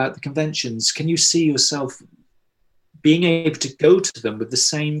feeling about the conventions. Can you see yourself being able to go to them with the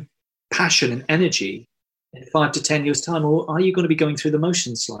same passion and energy in 5 to 10 years' time, or are you going to be going through the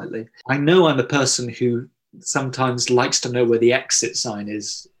motions slightly? I know I'm a person who sometimes likes to know where the exit sign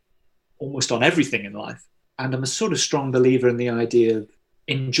is almost on everything in life. And I'm a sort of strong believer in the idea of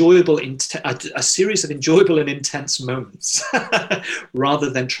a series of enjoyable and intense moments rather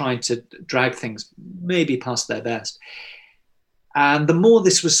than trying to drag things maybe past their best. And the more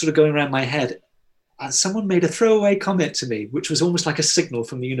this was sort of going around my head, someone made a throwaway comment to me, which was almost like a signal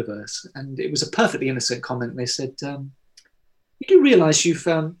from the universe. And it was a perfectly innocent comment. They said, you do realize you've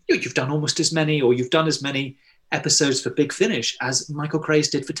done almost as many, or you've done as many episodes for Big Finish as Michael Craze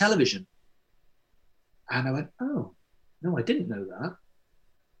did for television. And I went, oh, no, I didn't know that.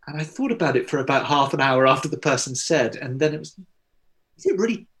 And I thought about it for about half an hour after the person said, and then is it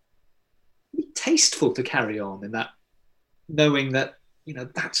really tasteful to carry on in that, knowing that,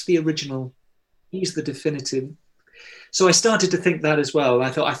 that's the original, he's the definitive. So I started to think that as well. I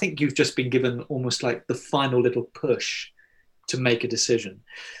thought, I think you've just been given almost like the final little push to make a decision.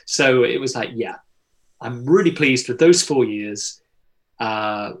 So it was like, yeah, I'm really pleased with those 4 years.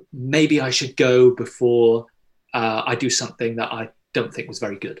 Maybe I should go before I do something that I don't think was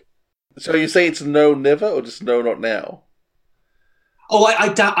very good. So you say it's no, never, or just no, not now? Oh,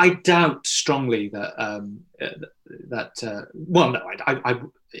 I doubt strongly that well, no,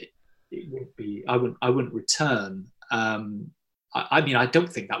 it would be. I wouldn't return. I mean, I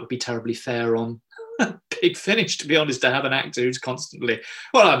don't think that would be terribly fair on Big Finish, to be honest, to have an actor who's constantly,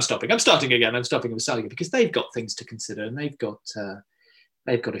 well, I'm starting again, I'm starting again, because they've got things to consider, and they've got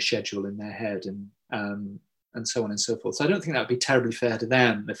a schedule in their head, and so on and so forth. So I don't think that would be terribly fair to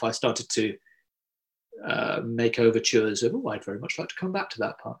them if I started to make overtures of, I'd very much like to come back to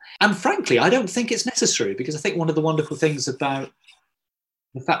that part. And frankly, I don't think it's necessary, because I think one of the wonderful things about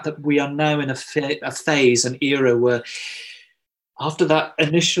the fact that we are now in a phase, an era where after that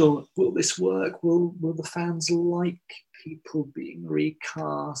initial, will this work? Will the fans like people being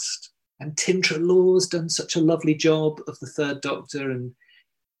recast? And Tim Treloar's done such a lovely job of the Third Doctor, and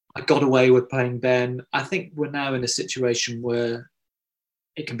I got away with playing Ben. I think we're now in a situation where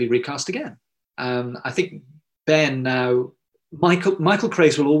it can be recast again. I think Ben now, Michael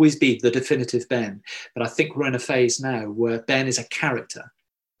Craze will always be the definitive Ben, but I think we're in a phase now where Ben is a character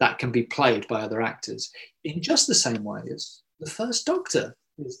that can be played by other actors in just the same way as the First Doctor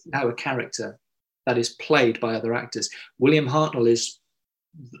is now a character that is played by other actors. William Hartnell is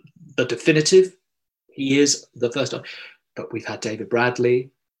the definitive. He is the First Doctor. But we've had David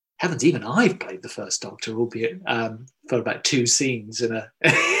Bradley. Heavens, even I've played the First Doctor, albeit for about 2 scenes in a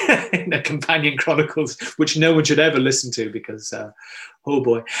Companion Chronicles, which no one should ever listen to because, oh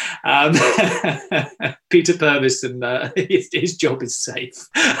boy, Peter Purvis, and his job is safe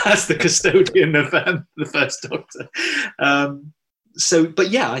as the custodian of the First Doctor.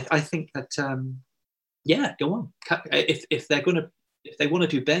 But yeah, I think that yeah, go on. If they want to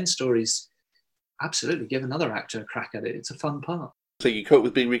do Ben stories, absolutely give another actor a crack at it. It's a fun part. So you cope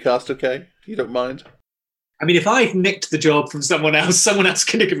with being recast, okay? You don't mind? I mean, if I've nicked the job from someone else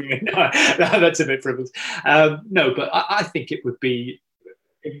can give me. No, that's a bit frivolous. No, but I think it would be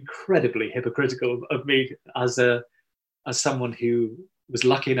incredibly hypocritical of me as someone who was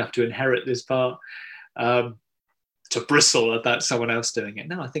lucky enough to inherit this part to bristle about someone else doing it.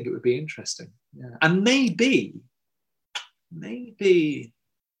 No, I think it would be interesting. Yeah. And maybe,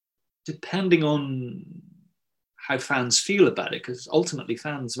 depending on how fans feel about it, because ultimately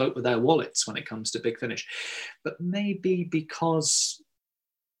fans vote with their wallets when it comes to Big Finish. But maybe because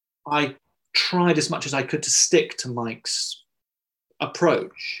I tried as much as I could to stick to Mike's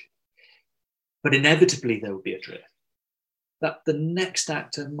approach, but inevitably there would be a drift. That the next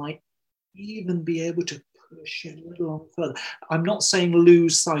actor might even be able to push it a little on further. I'm not saying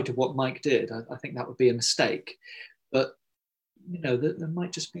lose sight of what Mike did. I think that would be a mistake. But there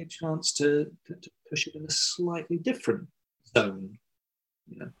might just be a chance to push it in a slightly different zone.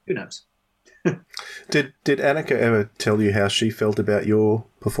 Who knows? Did Annika ever tell you how she felt about your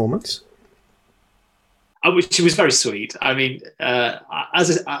performance? She was very sweet. I mean,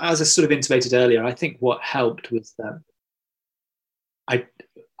 as I sort of intimated earlier, I think what helped was that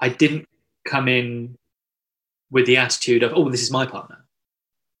I didn't come in with the attitude of, oh, this is my partner.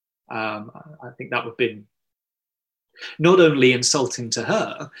 I think that would have been not only insulting to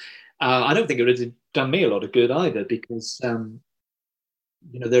her, I don't think it would have done me a lot of good either, because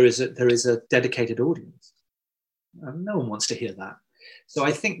there is a dedicated audience. No one wants to hear that. So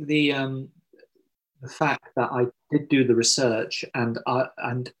I think the fact that I did do the research and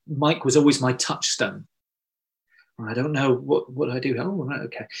Mike was always my touchstone. I don't know what I do. Oh, right,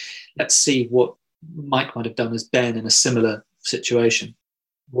 okay. Let's see what Mike might have done as Ben in a similar situation.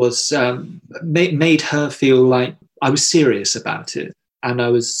 Was made her feel like I was serious about it, and I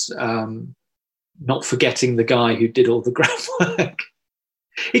was not forgetting the guy who did all the groundwork.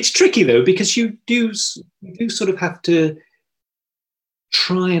 It's tricky though, because you do sort of have to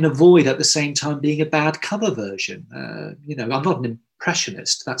try and avoid at the same time being a bad cover version. I'm not an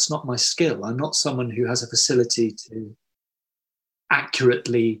impressionist. That's not my skill. I'm not someone who has a facility to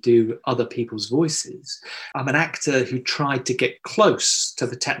accurately do other people's voices. I'm an actor who tried to get close to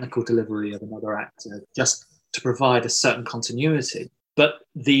the technical delivery of another actor just to provide a certain continuity. But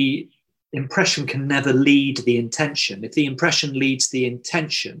the impression can never lead the intention. If the impression leads the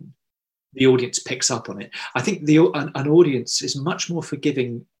intention, the audience picks up on it. I think an audience is much more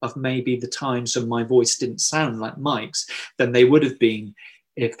forgiving of maybe the times when my voice didn't sound like Mike's than they would have been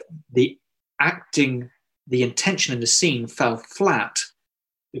if the acting, the intention in the scene fell flat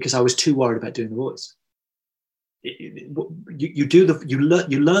because I was too worried about doing the voice. You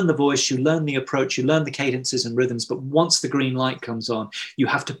learn the voice, you learn the approach, you learn the cadences and rhythms, but once the green light comes on, you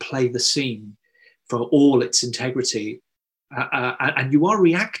have to play the scene for all its integrity. And you are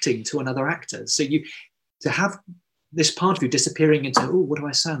reacting to another actor. So to have this part of you disappearing into, oh, what do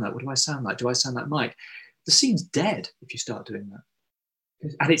I sound like? What do I sound like? Do I sound like Mike? The scene's dead if you start doing that.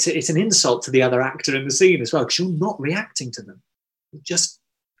 And it's an insult to the other actor in the scene as well, because you're not reacting to them. You're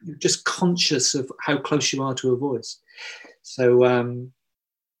just conscious of how close you are to a voice. So I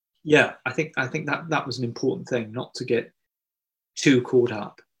think that was an important thing, not to get too caught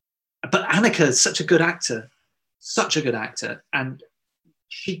up. But Annika is such a good actor, and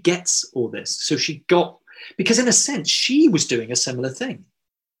she gets all this. So because in a sense, she was doing a similar thing.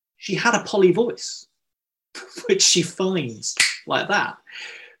 She had a poly voice, which she finds like that,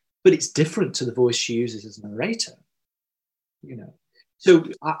 but it's different to the voice she uses as a narrator, So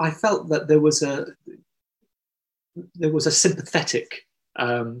I felt that there was a sympathetic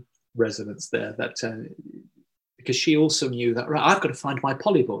resonance there, that because she also knew that, right, I've got to find my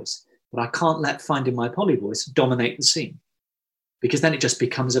poly voice, but I can't let finding my poly voice dominate the scene, because then it just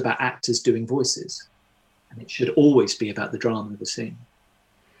becomes about actors doing voices, and it should always be about the drama of the scene.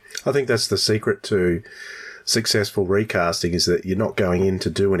 I think that's the secret to successful recasting, is that you're not going in to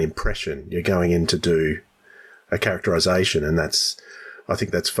do an impression, you're going in to do a characterization, and I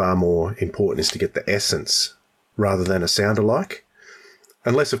think that's far more important, is to get the essence rather than a sound-alike.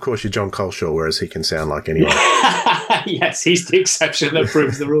 Unless, of course, you're John Coleshaw, whereas he can sound like anyone. Yes, he's the exception that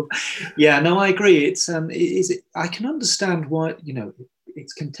proves the rule. Yeah, no, I agree. I can understand why,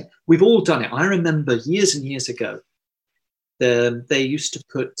 we've all done it. I remember years and years ago, they used to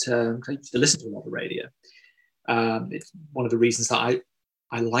I used to listen to a lot of radio. It's one of the reasons that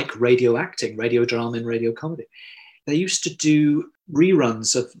I like radio acting, radio drama and radio comedy. They used to do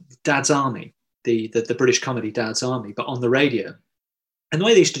reruns of Dad's Army, the British comedy Dad's Army, but on the radio. And the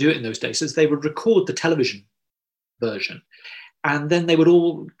way they used to do it in those days is they would record the television version, and then they would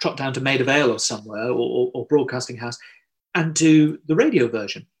all trot down to Maid of Vale or somewhere, or Broadcasting House, and do the radio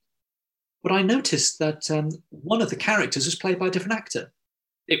version. But I noticed that one of the characters was played by a different actor.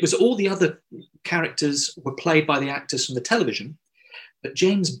 It was all the other characters were played by the actors from the television, but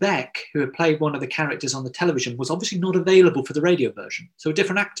James Beck, who had played one of the characters on the television, was obviously not available for the radio version. So a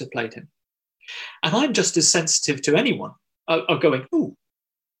different actor played him. And I'm just as sensitive to anyone of going, ooh,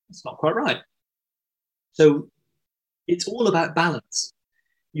 that's not quite right. So it's all about balance.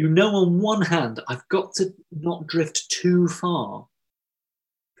 On one hand, I've got to not drift too far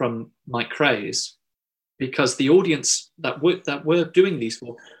from Mike Craze, because the audience that we're doing these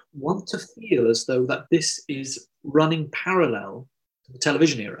for want to feel as though that this is running parallel to the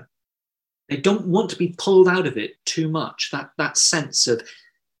television era. They don't want to be pulled out of it too much. That sense of,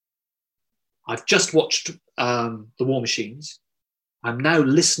 I've just watched The War Machines. I'm now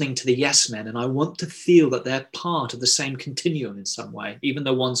listening to the Yes Men, and I want to feel that they're part of the same continuum in some way, even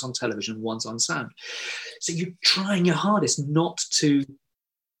though one's on television and one's on sound. So you're trying your hardest not to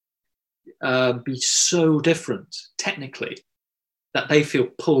be so different technically that they feel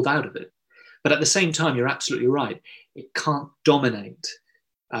pulled out of it. But at the same time, you're absolutely right. It can't dominate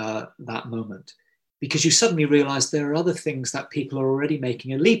that moment, because you suddenly realize there are other things that people are already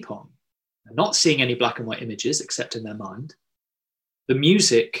making a leap on. They're not seeing any black and white images except in their mind. The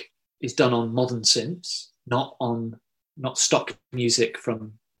music is done on modern synths, not stock music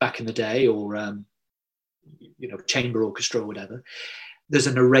from back in the day, or chamber orchestra or whatever. There's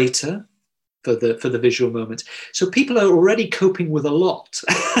a narrator for the visual moments. So people are already coping with a lot.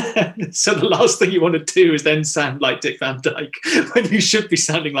 So the last thing you want to do is then sound like Dick Van Dyke when you should be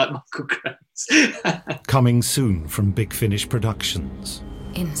sounding like Michael Graves. Coming soon from Big Finish Productions.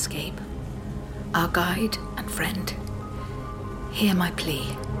 Inscape, our guide and friend, hear my plea.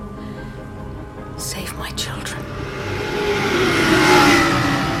 Save my children.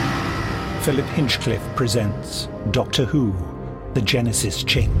 Philip Hinchcliffe presents Doctor Who, The Genesis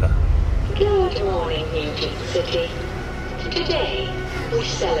Chamber. Good morning, Newton City. Today, we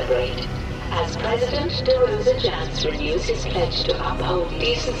celebrate as President DeRosa Jans renews his pledge to uphold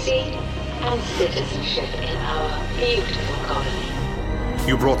decency and citizenship in our beautiful colony.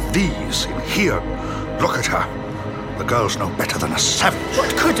 You brought these in here. Look at her. The girl's no better than a savage.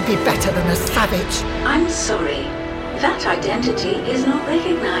 What could be better than a savage? I'm sorry. That identity is not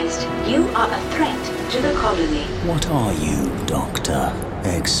recognized. You are a threat to the colony. What are you, Doctor?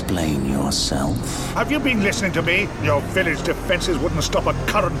 Explain yourself. Have you been listening to me? Your village defenses wouldn't stop a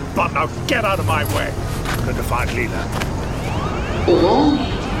current bun. Now get out of my way. Good to find Leela.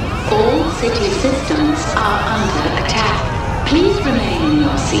 Warning. All city systems are under attack. Please remain in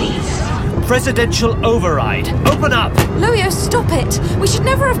your seats. Presidential override. Open up! Luyo, stop it! We should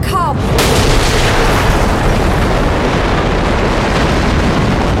never have come!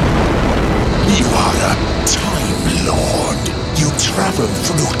 You are a Time Lord. You travel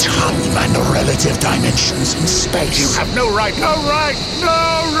through time and relative dimensions in space. You have no right, no right, no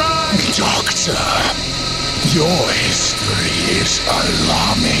right! Doctor, your history is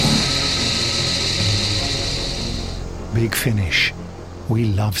alarming. Big Finish. We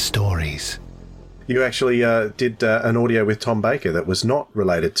love stories. You actually did an audio with Tom Baker that was not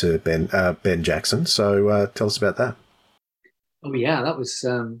related to Ben Jackson, so tell us about that. Oh yeah, that was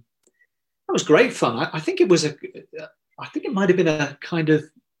great fun. I think it was I think it might have been a kind of,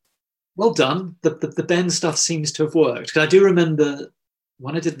 well done. The Ben stuff seems to have worked. Because I do remember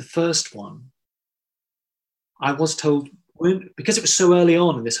when I did the first one, I was told, because it was so early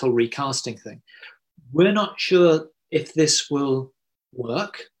on in this whole recasting thing, we're not sure if this will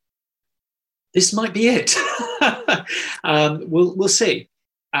work. This might be it. We'll see.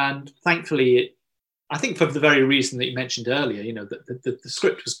 And thankfully, I think for the very reason that you mentioned earlier, that the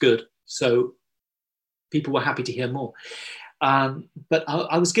script was good. So people were happy to hear more. But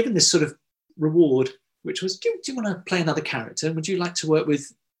I was given this sort of reward, which was, do you want to play another character? Would you like to work with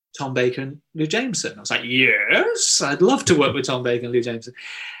Tom Baker and Lou Jameson? I was like, yes, I'd love to work with Tom Baker and Lou Jameson.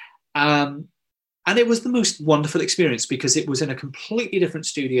 And it was the most wonderful experience because it was in a completely different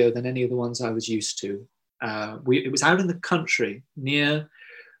studio than any of the ones I was used to. It was out in the country near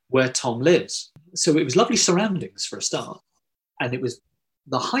where Tom lives. So it was lovely surroundings for a start. And it was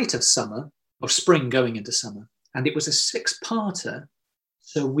the height of summer, or spring going into summer. And it was a 6-parter.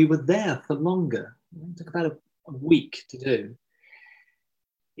 So we were there for longer. It took about a week to do.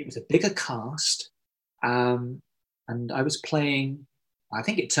 It was a bigger cast. And I was playing, I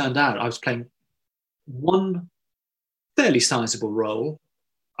think it turned out, I was playing one fairly sizable role,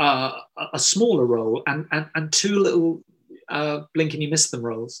 a smaller role, and 2 little blink and you miss them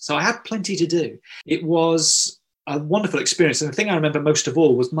roles. So I had plenty to do. It was a wonderful experience. And the thing I remember most of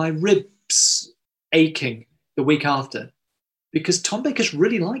all was my ribs aching the week after, because Tom Baker's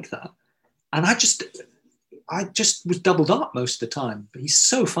really like that. And I just was doubled up most of the time. But he's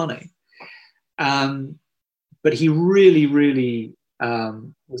so funny. But he really, really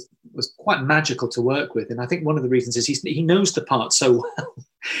was quite magical to work with. And I think one of the reasons is he knows the part so well.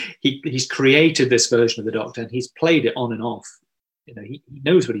 He's created this version of the Doctor and he's played it on and off. He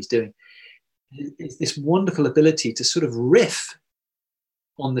knows what he's doing. It's this wonderful ability to sort of riff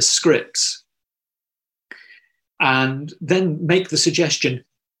on the scripts and then make the suggestion,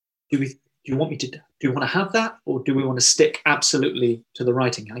 do you want to have that, or do we want to stick absolutely to the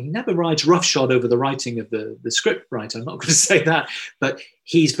writing? He never rides roughshod over the writing of the script writer, I'm not going to say that, but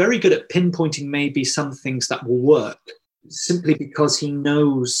he's very good at pinpointing maybe some things that will work simply because he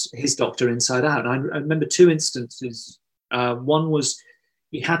knows his Doctor inside out. And I remember 2 instances. One was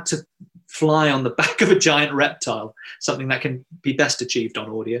he had to fly on the back of a giant reptile, something that can be best achieved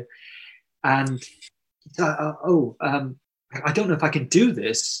on audio. And I don't know if I can do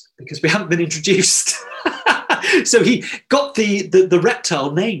this because we haven't been introduced. So he got the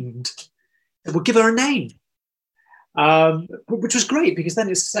reptile named. We'll give her a name, which was great because then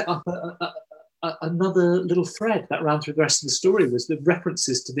it set up another little thread that ran through the rest of the story, was the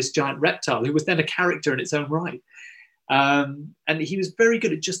references to this giant reptile who was then a character in its own right. And he was very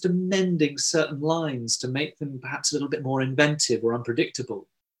good at just amending certain lines to make them perhaps a little bit more inventive or unpredictable,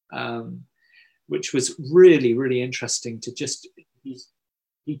 which was really, really interesting to just,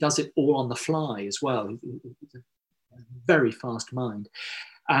 he does it all on the fly as well. He's a very fast mind.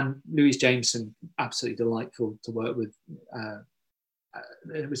 And Louise Jameson, absolutely delightful to work with.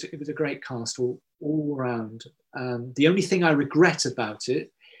 It was a great cast all around. The only thing I regret about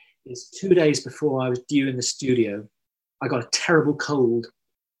it is 2 days before I was due in the studio, I got a terrible cold.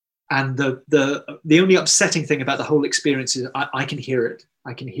 And the only upsetting thing about the whole experience is I can hear it.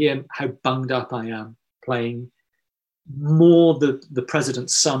 I can hear how bunged up I am playing more the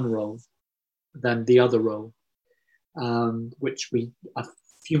president's son role than the other role, which a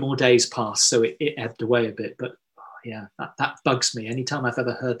few more days passed, so it ebbed away a bit. But yeah, that bugs me. Anytime I've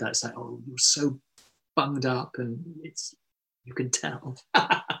ever heard that, it's like, oh, you're so bunged up, and you can tell.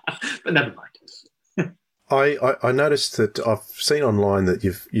 But never mind. I noticed that I've seen online that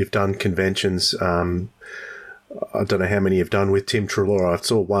you've done conventions. I don't know how many you've done with Tim Treloar. I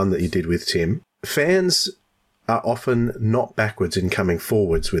saw one that you did with Tim. Fans are often not backwards in coming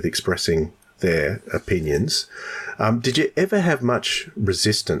forwards with expressing their opinions. Did you ever have much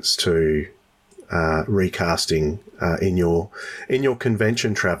resistance to recasting in your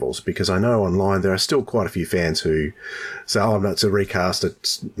convention travels? Because I know online there are still quite a few fans who say, "Oh, no, it's a recast.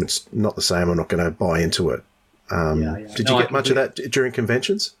 It's not the same. I'm not going to buy into it." Did you get much of that during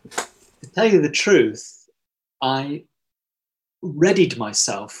conventions? To tell you the truth, I readied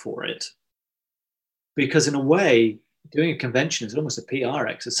myself for it because, in a way, doing a convention is almost a PR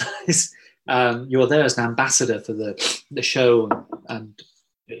exercise. You're there as an ambassador for the show and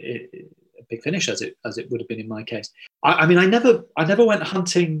Big Finish, as it would have been in my case. I mean, I never went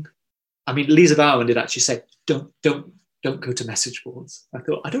hunting. I mean, Lisa Bowen did actually say, don't go to message boards. I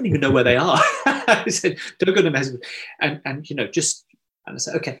thought, I don't even know where they are. I said, don't go to message boards. And I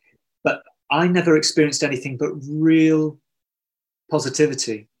said, okay. But I never experienced anything but real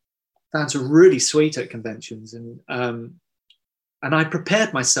positivity. Fans are really sweet at conventions, and I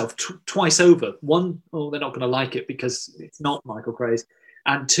prepared myself twice over. One, they're not going to like it because it's not Michael Craze.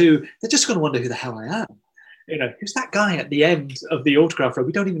 And two, they're just going to wonder who the hell I am. Who's that guy at the end of the autograph row?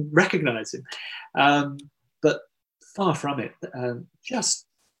 We don't even recognize him. But far from it, just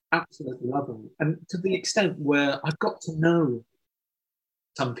absolutely lovely. And to the extent where I've got to know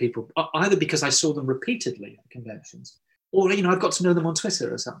some people, either because I saw them repeatedly at conventions, or, I've got to know them on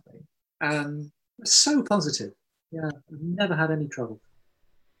Twitter or something. And it's so positive. Yeah, I've never had any trouble.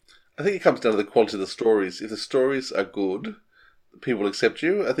 I think it comes down to the quality of the stories. If the stories are good, people accept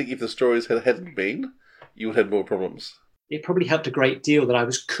you. I think if the stories hadn't been, you would have had more problems. It probably helped a great deal that I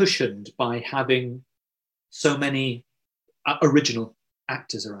was cushioned by having so many original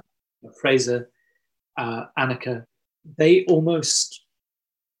actors around. Fraser, Annika, they almost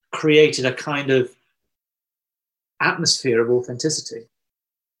created a kind of atmosphere of authenticity.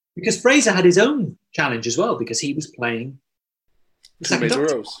 Because Fraser had his own challenge as well, because he was playing the second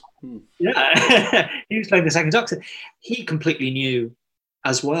Doctor. Yeah, he was playing the second Doctor. He completely knew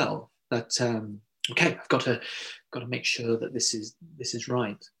as well that okay, I've got to make sure that this is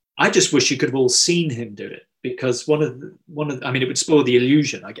right. I just wish you could have all seen him do it, because one of I mean, it would spoil the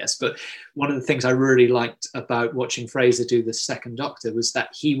illusion, I guess. But one of the things I really liked about watching Fraser do the second Doctor was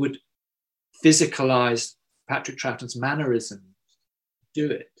that he would physicalize Patrick Troughton's mannerisms, do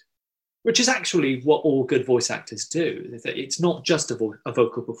it, which is actually what all good voice actors do. It's not just a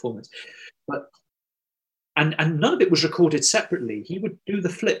vocal performance, but and none of it was recorded separately. He would do the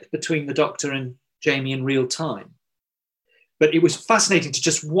flip between the Doctor and Jamie in real time. But it was fascinating to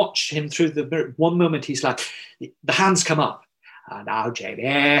just watch him through the mirror. One moment he's like, the hands come up, now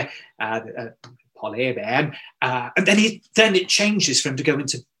Jamie, Polly, Ben, and then it changes for him to go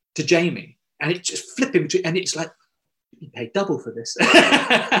into Jamie, and it just flipping between, and it's like, you paid double for this.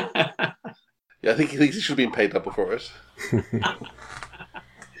 Yeah, I think he should have been paid double for it.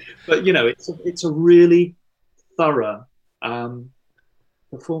 But it's a really thorough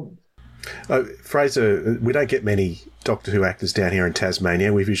performance. Fraser, we don't get many Doctor Who actors down here in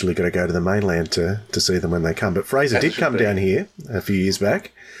Tasmania. We've usually got to go to the mainland to see them when they come. But Fraser did come down here a few years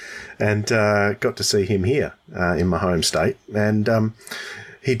back, and got to see him here in my home state. And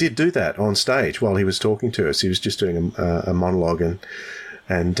he did do that on stage while he was talking to us. He was just doing a monologue,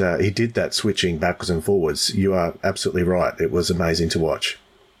 And he did that switching backwards and forwards. You are absolutely right. It was amazing to watch.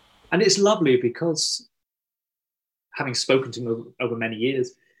 And it's lovely because, having spoken to him over many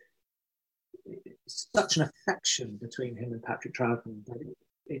years, it's such an affection between him and Patrick Troughton that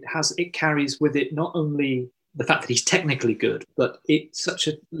it carries with it not only the fact that he's technically good, but it's such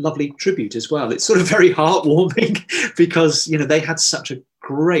a lovely tribute as well. It's sort of very heartwarming because, they had such a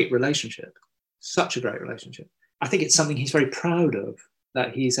great relationship. Such a great relationship. I think it's something he's very proud of,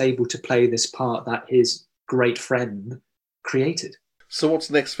 that he's able to play this part that his great friend created. So what's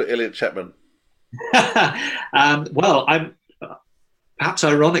next for Elliot Chapman? Well, I'm perhaps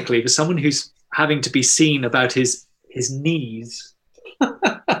ironically, for someone who's having to be seen about his knees,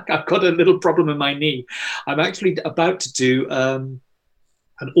 I've got a little problem in my knee. I'm actually about to do an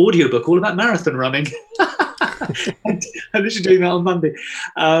audiobook all about marathon running. I'm literally doing that on Monday,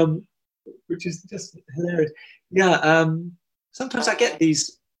 which is just hilarious. Yeah, sometimes I get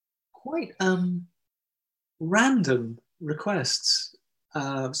these quite random requests.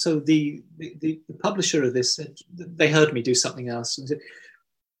 So the publisher of this, they heard me do something else and said,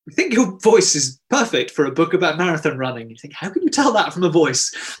 "We think your voice is perfect for a book about marathon running." You think, how can you tell that from a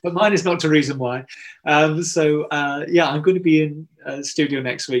voice? But mine is not to reason why. I'm going to be in studio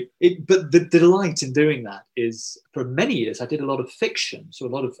next week. But the delight in doing that is, for many years, I did a lot of fiction, so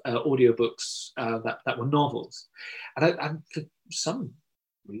a lot of audiobooks that were novels. And for some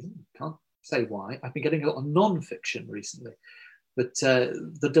reason, can't say why, I've been getting a lot of non-fiction recently. But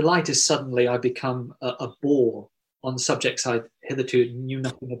the delight is suddenly I become a bore on subjects I hitherto knew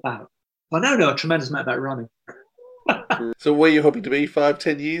nothing about. I now know a tremendous amount about running. So where are you hoping to be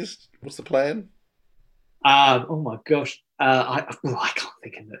 5-10 years? What's the plan? Oh my gosh. I can't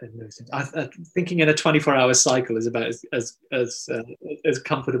think in those things. Thinking in a 24-hour cycle is about as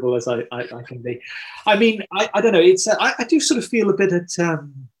comfortable as I can be. I mean, I don't know. It's I do sort of feel a bit at,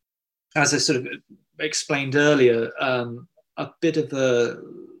 as I sort of explained earlier, a bit of a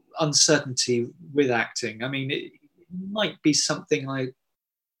uncertainty with acting. I mean, it might be something I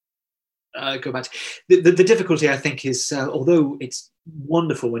go back to. The difficulty, I think, is although it's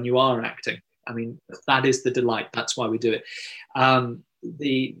wonderful when you are acting, I mean, that is the delight. That's why we do it.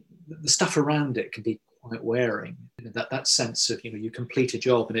 The stuff around it can be quite wearing. That sense of, you complete a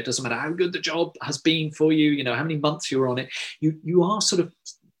job and it doesn't matter how good the job has been for you, how many months you were on it, you are sort of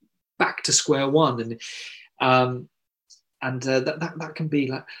back to square one. And that can be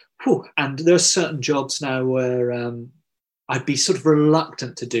like, whew. And there are certain jobs now where I'd be sort of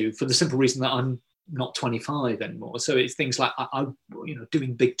reluctant to do for the simple reason that I'm not 25 anymore. So it's things like I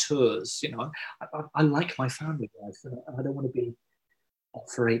doing big tours. I like my family life, and I don't want to be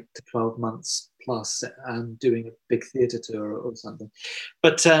off for 8 to 12 months plus doing a big theatre tour or something.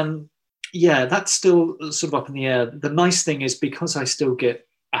 But that's still sort of up in the air. The nice thing is, because I still get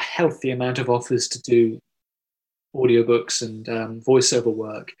a healthy amount of offers to do audiobooks and voiceover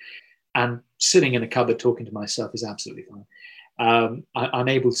work, and sitting in a cupboard talking to myself is absolutely fine. I'm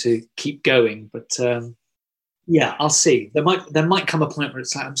able to keep going, but I'll see. There might come a point where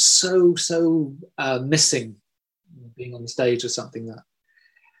it's like I'm so missing being on the stage or something that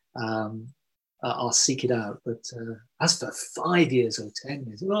I'll seek it out. But as for 5 years or 10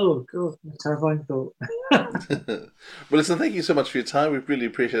 years, oh god, a terrifying thought. Well, listen, thank you so much for your time. We've really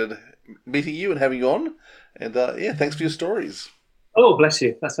appreciated meeting you and having you on. And thanks for your stories. Oh, bless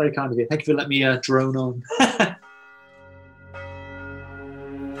you. That's very kind of you. Thank you for letting me drone on.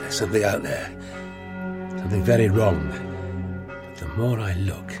 There's something out there. Something very wrong. But the more I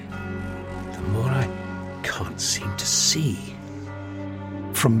look, the more I can't seem to see.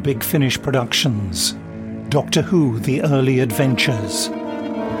 From Big Finish Productions, Doctor Who: The Early Adventures,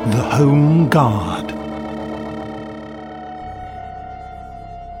 The Home Guard.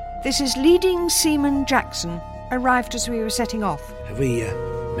 This is Leading Seaman Jackson. Arrived as we were setting off. Have we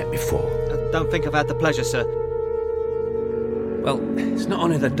met before? I don't think I've had the pleasure, sir. Well, it's not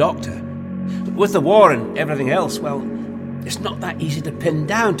only the Doctor. With the war and everything else, well, it's not that easy to pin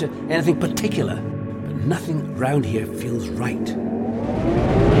down to anything particular. But nothing round here feels right.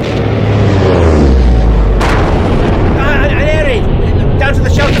 Harry! Down to the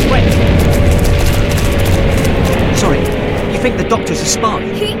shelter quick! Sorry, you think the Doctor's a spy?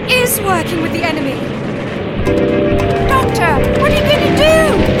 He is working with the enemy. Doctor, what are you going to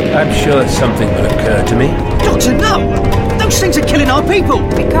do? I'm sure something will occur to me. Doctor, no! Those things are killing our people!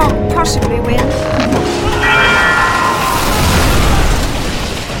 We can't possibly win.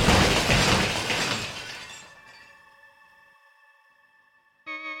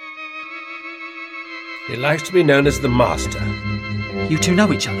 He likes to be known as the Master. You two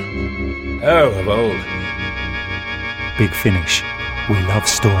know each other? Oh, of old. Big Finish. We love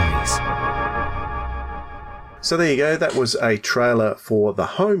stories. So there you go. That was a trailer for The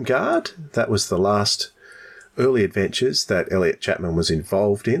Home Guard. That was the last early adventures that Elliot Chapman was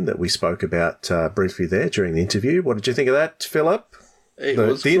involved in that we spoke about briefly there during the interview. What did you think of that, Philip? It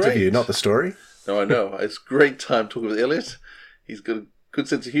was the great. interview, not the story. No, I know. It's a great time talking with Elliot. He's got a good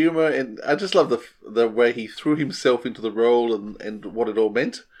sense of humour, and I just love the way he threw himself into the role and what it all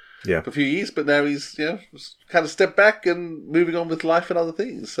meant. Yeah. For a few years, but now he's kind of stepped back and moving on with life and other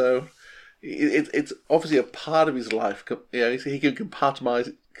things. So it's obviously a part of his life. He can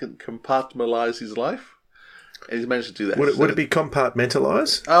compartmentalize his life, and he's managed to do that. Would it be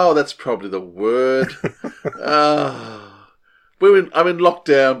compartmentalize? Oh, that's probably the word. I'm in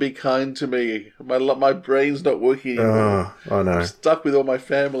lockdown. Be kind to me. My brain's not working anymore. Oh, I know. I'm stuck with all my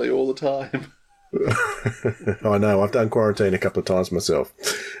family all the time. I know. I've done quarantine a couple of times myself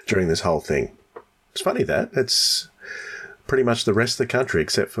during this whole thing. It's funny that. It's pretty much the rest of the country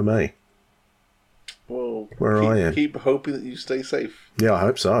except for me. Well, where I am. Keep hoping that you stay safe. Yeah, I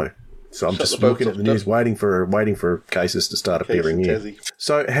hope so. So I'm just looking at the news, waiting for cases to start appearing here.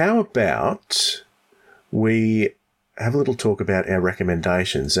 So how about we have a little talk about our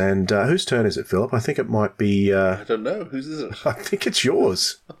recommendations? And whose turn is it, Philip? I think it might be... I don't know. Whose is it? I think it's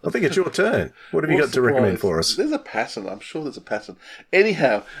yours. I think it's your turn. What have you got to recommend for us? There's a pattern. I'm sure there's a pattern.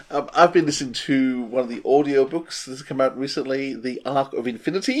 Anyhow, I've been listening to one of the audiobooks. This has come out recently, The Arc of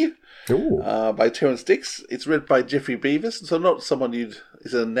Infinity, by Terrence Dicks. It's read by Jeffrey Beavis, so not someone is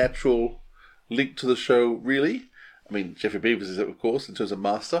a natural link to the show, really. I mean, Jeffrey Beavis is, of course, in terms of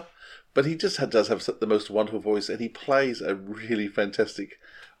master. But he just does have the most wonderful voice, and he plays a really fantastic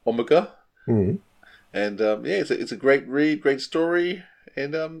Omega. Mm. And it's a great read, great story,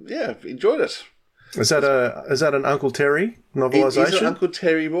 and enjoyed it. Is that an Uncle Terry novelisation? It's an Uncle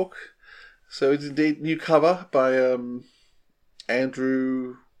Terry book. So it's indeed new cover by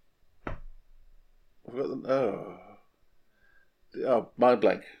Andrew. I've got mind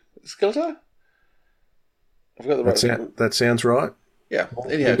blank. Skeletor. I've got the right. That sounds right. Yeah,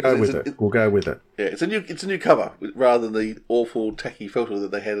 anyhow, we'll go with it. Yeah, it's a new cover rather than the awful tacky photo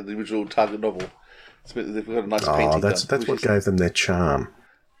that they had in the original Target novel. They've got a nice painting. That's what gave them their charm.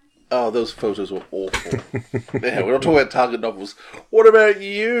 Oh, those photos were awful. Yeah, we're not talking about Target novels. What about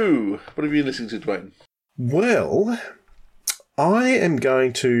you? What have you been listening to, Dwayne? Well, I am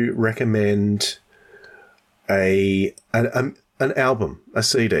going to recommend an album, a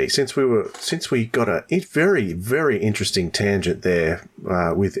CD, since we got a very, very interesting tangent there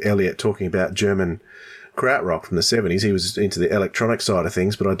with Elliot talking about German krautrock from the 70s. He was into the electronic side of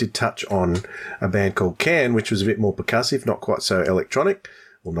things, but I did touch on a band called Can, which was a bit more percussive, not quite so electronic.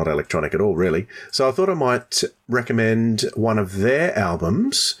 Well, not electronic at all, really. So I thought I might recommend one of their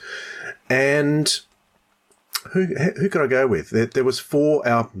albums. And who could I go with? There was 4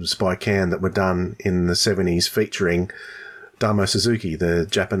 albums by Can that were done in the 70s featuring Damo Suzuki, the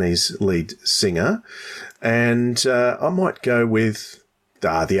Japanese lead singer. And I might go with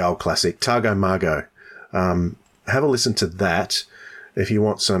the old classic, Tago Mago. Have a listen to that if you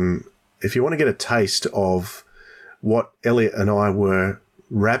want to get a taste of what Elliot and I were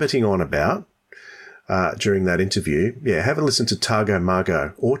rabbiting on about during that interview. Yeah, have a listen to Tago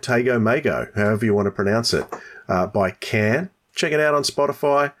Mago, or Tago Mago, however you want to pronounce it, by Can. Check it out on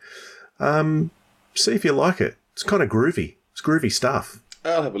Spotify. See if you like it. It's kind of groovy. It's groovy stuff.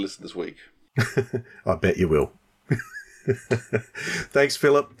 I'll have a listen this week. I bet you will. Thanks,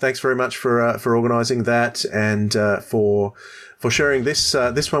 Philip. Thanks very much for organising that and for sharing this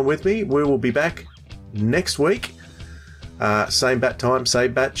one with me. We will be back next week. Same bat time,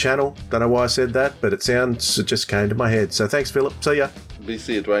 same bat channel. Don't know why I said that, but it just came to my head. So thanks, Philip. See ya.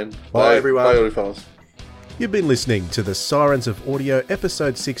 See you, Dwayne. Bye, everyone. Bye, Audiophile. You've been listening to the Sirens of Audio,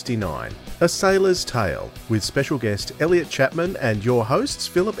 episode 69, A Sailor's Tale, with special guest Elliot Chapman and your hosts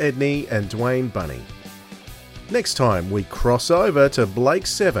Philip Edney and Dwayne Bunny. Next time we cross over to Blake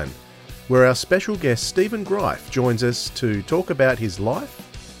 7, where our special guest Stephen Greif joins us to talk about his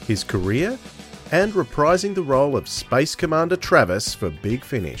life, his career, and reprising the role of Space Commander Travis for Big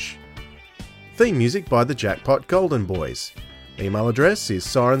Finish. Theme music by the Jackpot Golden Boys. Email address is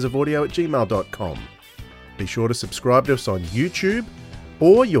sirensofaudio@gmail.com. Be sure to subscribe to us on YouTube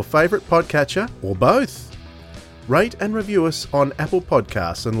or your favourite podcatcher, or both. Rate and review us on Apple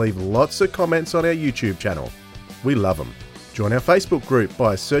Podcasts and leave lots of comments on our YouTube channel. We love them. Join our Facebook group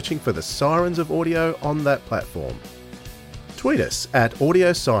by searching for the Sirens of Audio on that platform. Tweet us at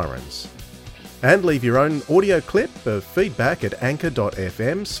Audio Sirens. And leave your own audio clip of feedback at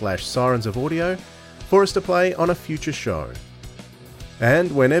anchor.fm/Sirens of Audio for us to play on a future show.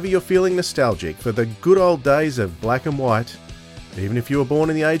 And whenever you're feeling nostalgic for the good old days of black and white, even if you were born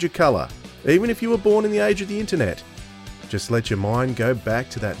in the age of colour, even if you were born in the age of the internet. Just let your mind go back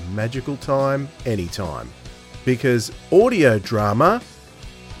to that magical time anytime. Because audio drama...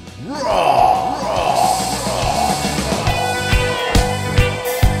 Raw!